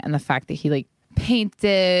fascinating. And the fact that he like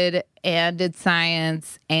painted and did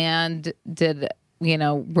science and did,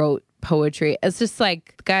 wrote poetry. It's just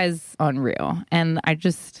like, the guy's unreal. And I've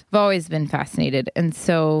always been fascinated. And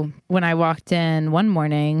so when I walked in one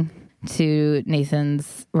morning to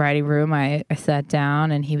Nathan's writing room, I sat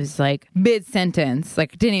down and he was like mid-sentence,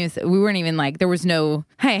 like we weren't even like, there was no,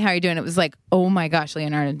 hey, how are you doing? It was like, oh my gosh,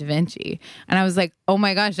 Leonardo da Vinci. And I was like, oh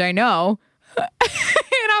my gosh, I know. And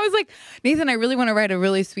I was like, Nathan, I really want to write a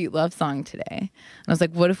really sweet love song today. And I was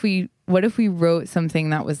like, what if we wrote something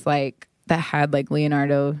that was like, that had like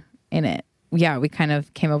Leonardo in it? Yeah, we kind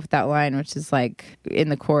of came up with that line, which is like in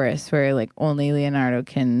the chorus where like only Leonardo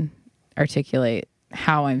can articulate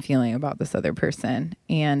how I'm feeling about this other person.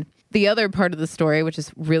 And the other part of the story, which is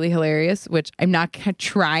really hilarious, which I'm not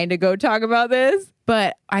trying to go talk about this,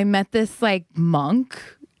 but I met this like monk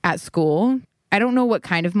at school. I don't know what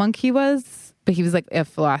kind of monk he was, but he was like a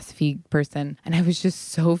philosophy person. And I was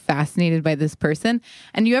just so fascinated by this person.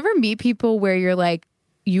 And you ever meet people where you're like,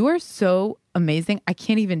 you are so amazing. I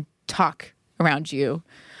can't even talk around you.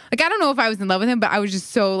 Like, I don't know if I was in love with him, but I was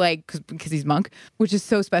just so like, because he's monk, which is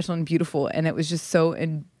so special and beautiful. And it was just so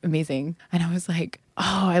amazing. And I was like,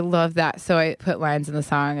 oh, I love that. So I put lines in the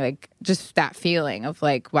song, like just that feeling of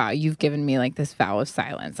like, wow, you've given me like this vow of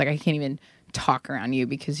silence. Like I can't even talk around you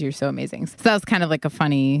because you're so amazing. So that was kind of like a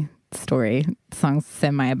funny story. The song's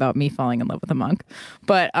semi about me falling in love with a monk.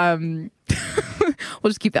 But we'll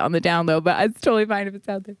just keep that on the down low, but it's totally fine if it's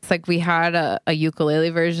out there. It's like we had a ukulele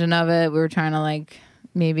version of it. We were trying to like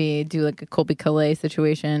maybe do like a Colby Calais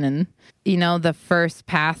situation. And, the first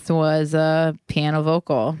pass was a piano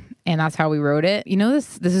vocal. And that's how we wrote it.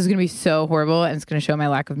 This is going to be so horrible and it's going to show my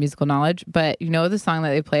lack of musical knowledge. But the song that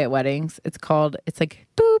they play at weddings? It's like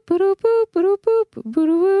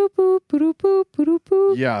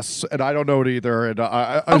Yes, and I don't know it either. And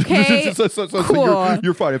Okay, so cool.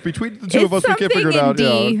 You're fine. If between the two of us, we can't figure it out.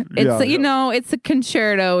 D. Yeah. It's a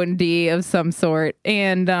concerto in D of some sort.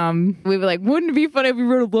 And we were like, wouldn't it be funny if we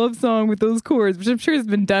wrote a love song with those chords? Which I'm sure has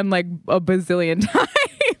been done like a bazillion times.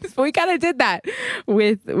 But we kind of did that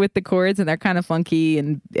with the chords, and they're kind of funky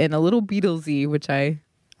and a little Beatlesy, which I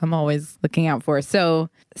I'm always looking out for. So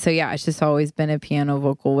yeah, it's just always been a piano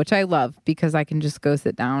vocal, which I love because I can just go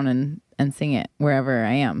sit down and sing it wherever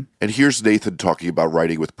I am. And here's Nathan talking about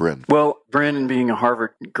writing with Brynn. Well, Brynn being a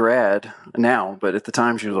Harvard grad now, but at the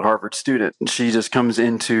time she was a Harvard student, she just comes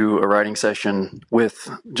into a writing session with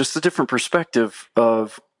just a different perspective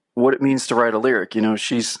of what it means to write a lyric. You know,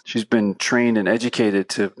 she's been trained and educated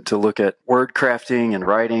to look at word crafting and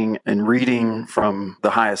writing and reading from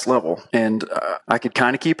the highest level. And I could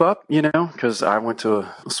kind of keep up, you know, because I went to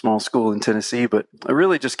a small school in Tennessee, but I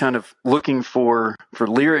really just kind of looking for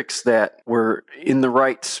lyrics that were in the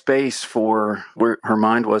right space for where her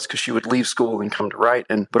mind was, because she would leave school and come to write,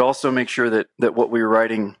 but also make sure that what we were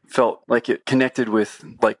writing felt like it connected with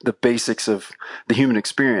like the basics of the human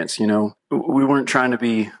experience. You know, we weren't trying to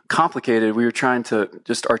be complicated. We were trying to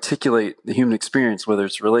just articulate the human experience, whether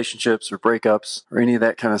it's relationships or breakups or any of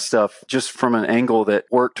that kind of stuff, just from an angle that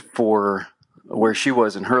worked for where she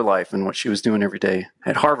was in her life and what she was doing every day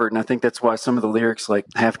at Harvard. And I think that's why some of the lyrics like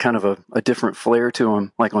have kind of a different flair to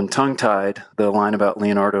them. Like on Tongue Tied, the line about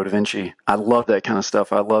Leonardo da Vinci. I love that kind of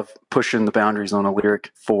stuff. I love pushing the boundaries on a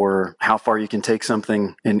lyric for how far you can take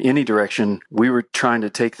something in any direction. We were trying to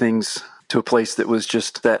take things to a place that was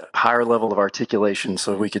just that higher level of articulation,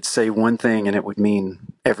 so we could say one thing and it would mean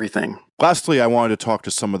everything. Lastly, I wanted to talk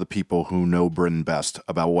to some of the people who know Brynn best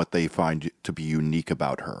about what they find to be unique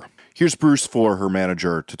about her. Here's Bruce Fuller, her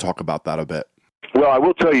manager, to talk about that a bit. Well, I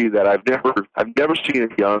will tell you that I've never seen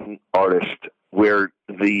a young artist where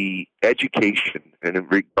the education, and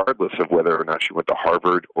regardless of whether or not she went to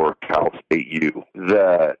Harvard or Cal State U,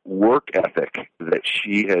 the work ethic that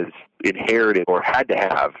she has inherited or had to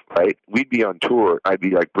have, right? We'd be on tour. I'd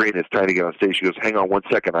be like, Brynn is trying to get on stage. She goes, hang on 1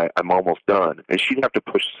 second, I'm almost done. And she'd have to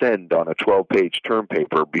push send on a 12-page term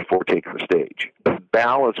paper before taking the stage. The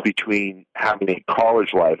balance between having a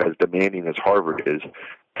college life as demanding as Harvard is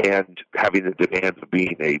and having the demands of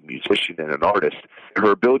being a musician and an artist,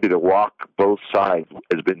 her ability to walk both sides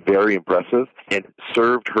has been very impressive and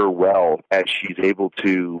served her well as she's able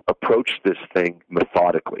to approach this thing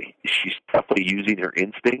methodically. She's definitely using her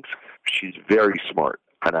instincts. She's very smart,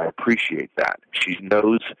 and I appreciate that. She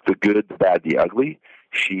knows the good, the bad, the ugly.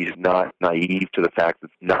 She's not naive to the fact that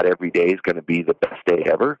not every day is going to be the best day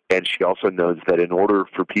ever. And she also knows that in order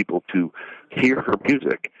for people to hear her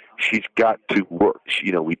music, she's got to work.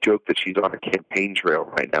 We joke that she's on a campaign trail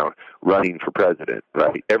right now running for president,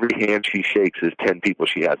 right? Every hand she shakes is 10 people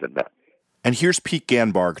she hasn't met. And here's Pete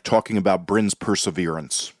Ganbarg talking about Brynn's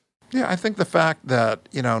perseverance. Yeah, I think the fact that,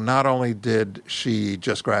 not only did she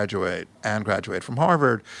just graduate from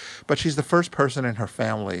Harvard, but she's the first person in her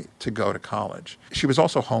family to go to college. She was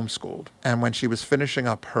also homeschooled. And when she was finishing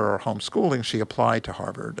up her homeschooling, she applied to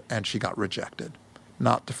Harvard and she got rejected.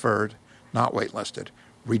 Not deferred, not waitlisted,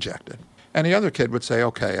 rejected. Any other kid would say,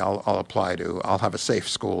 okay, I'll have a safe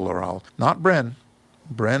school not Brynn.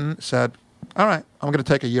 Brynn said, all right, I'm going to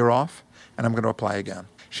take a year off and I'm going to apply again.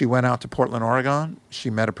 She went out to Portland, Oregon. She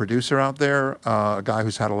met a producer out there, a guy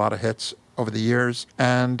who's had a lot of hits over the years,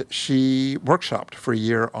 and she workshopped for a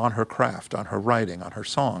year on her craft, on her writing, on her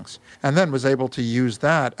songs, and then was able to use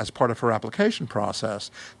that as part of her application process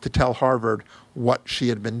to tell Harvard what she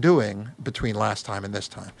had been doing between last time, and this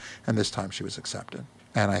time she was accepted.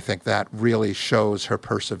 And I think that really shows her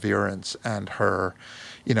perseverance and her,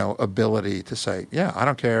 ability to say, yeah, I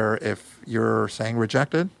don't care if you're saying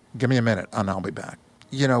rejected, give me a minute and I'll be back.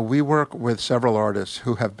 We work with several artists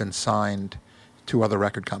who have been signed to other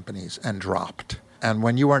record companies and dropped. And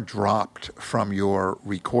when you are dropped from your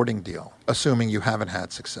recording deal, assuming you haven't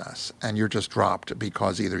had success, and you're just dropped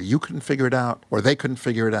because either you couldn't figure it out or they couldn't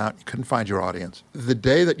figure it out, you couldn't find your audience, the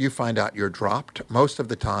day that you find out you're dropped, most of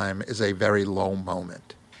the time is a very low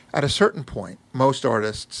moment. At a certain point, most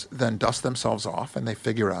artists then dust themselves off and they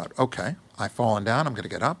figure out, okay, I've fallen down, I'm going to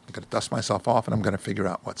get up, I'm going to dust myself off, and I'm going to figure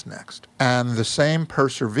out what's next. And the same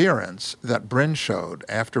perseverance that Brynn showed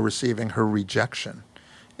after receiving her rejection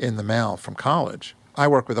in the mail from college. I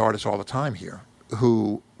work with artists all the time here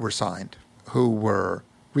who were signed, who were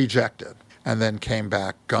rejected, and then came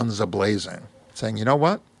back guns a-blazing, saying, you know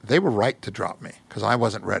what? They were right to drop me because I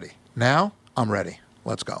wasn't ready. Now I'm ready.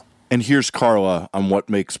 Let's go. And here's Carla on what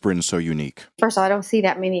makes Brynn so unique. First of all, I don't see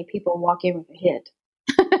that many people walk in with a hit.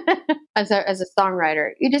 As a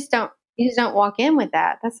songwriter, you just don't walk in with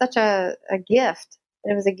that. That's such a gift.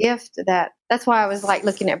 It was a gift that's why I was like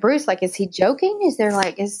looking at Bruce, like, is he joking?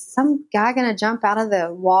 Is some guy going to jump out of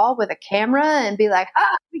the wall with a camera and be like,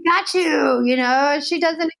 we got you, she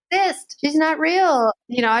doesn't exist. She's not real.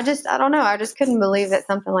 I don't know. I just couldn't believe that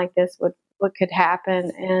something like this could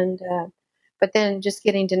happen. And But then just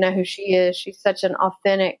getting to know who she is, she's such an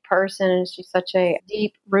authentic person. She's such a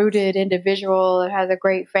deep-rooted individual that has a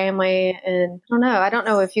great family. And I don't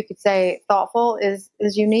know if you could say thoughtful is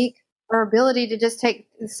unique. Her ability to just take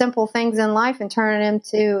simple things in life and turn it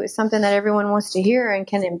into something that everyone wants to hear and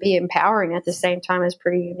can be empowering at the same time is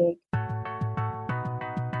pretty unique.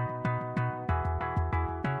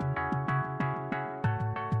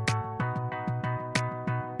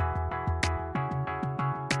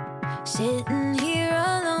 Sitting here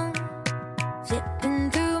alone,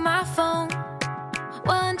 flipping through my phone,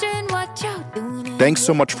 wondering what you're doing. Thanks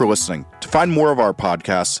so much for listening. To find more of our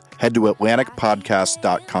podcasts, head to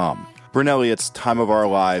atlanticpodcast.com. Brynn Elliott's Time of Our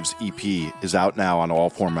Lives EP is out now on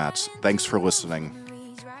all formats. Thanks for listening.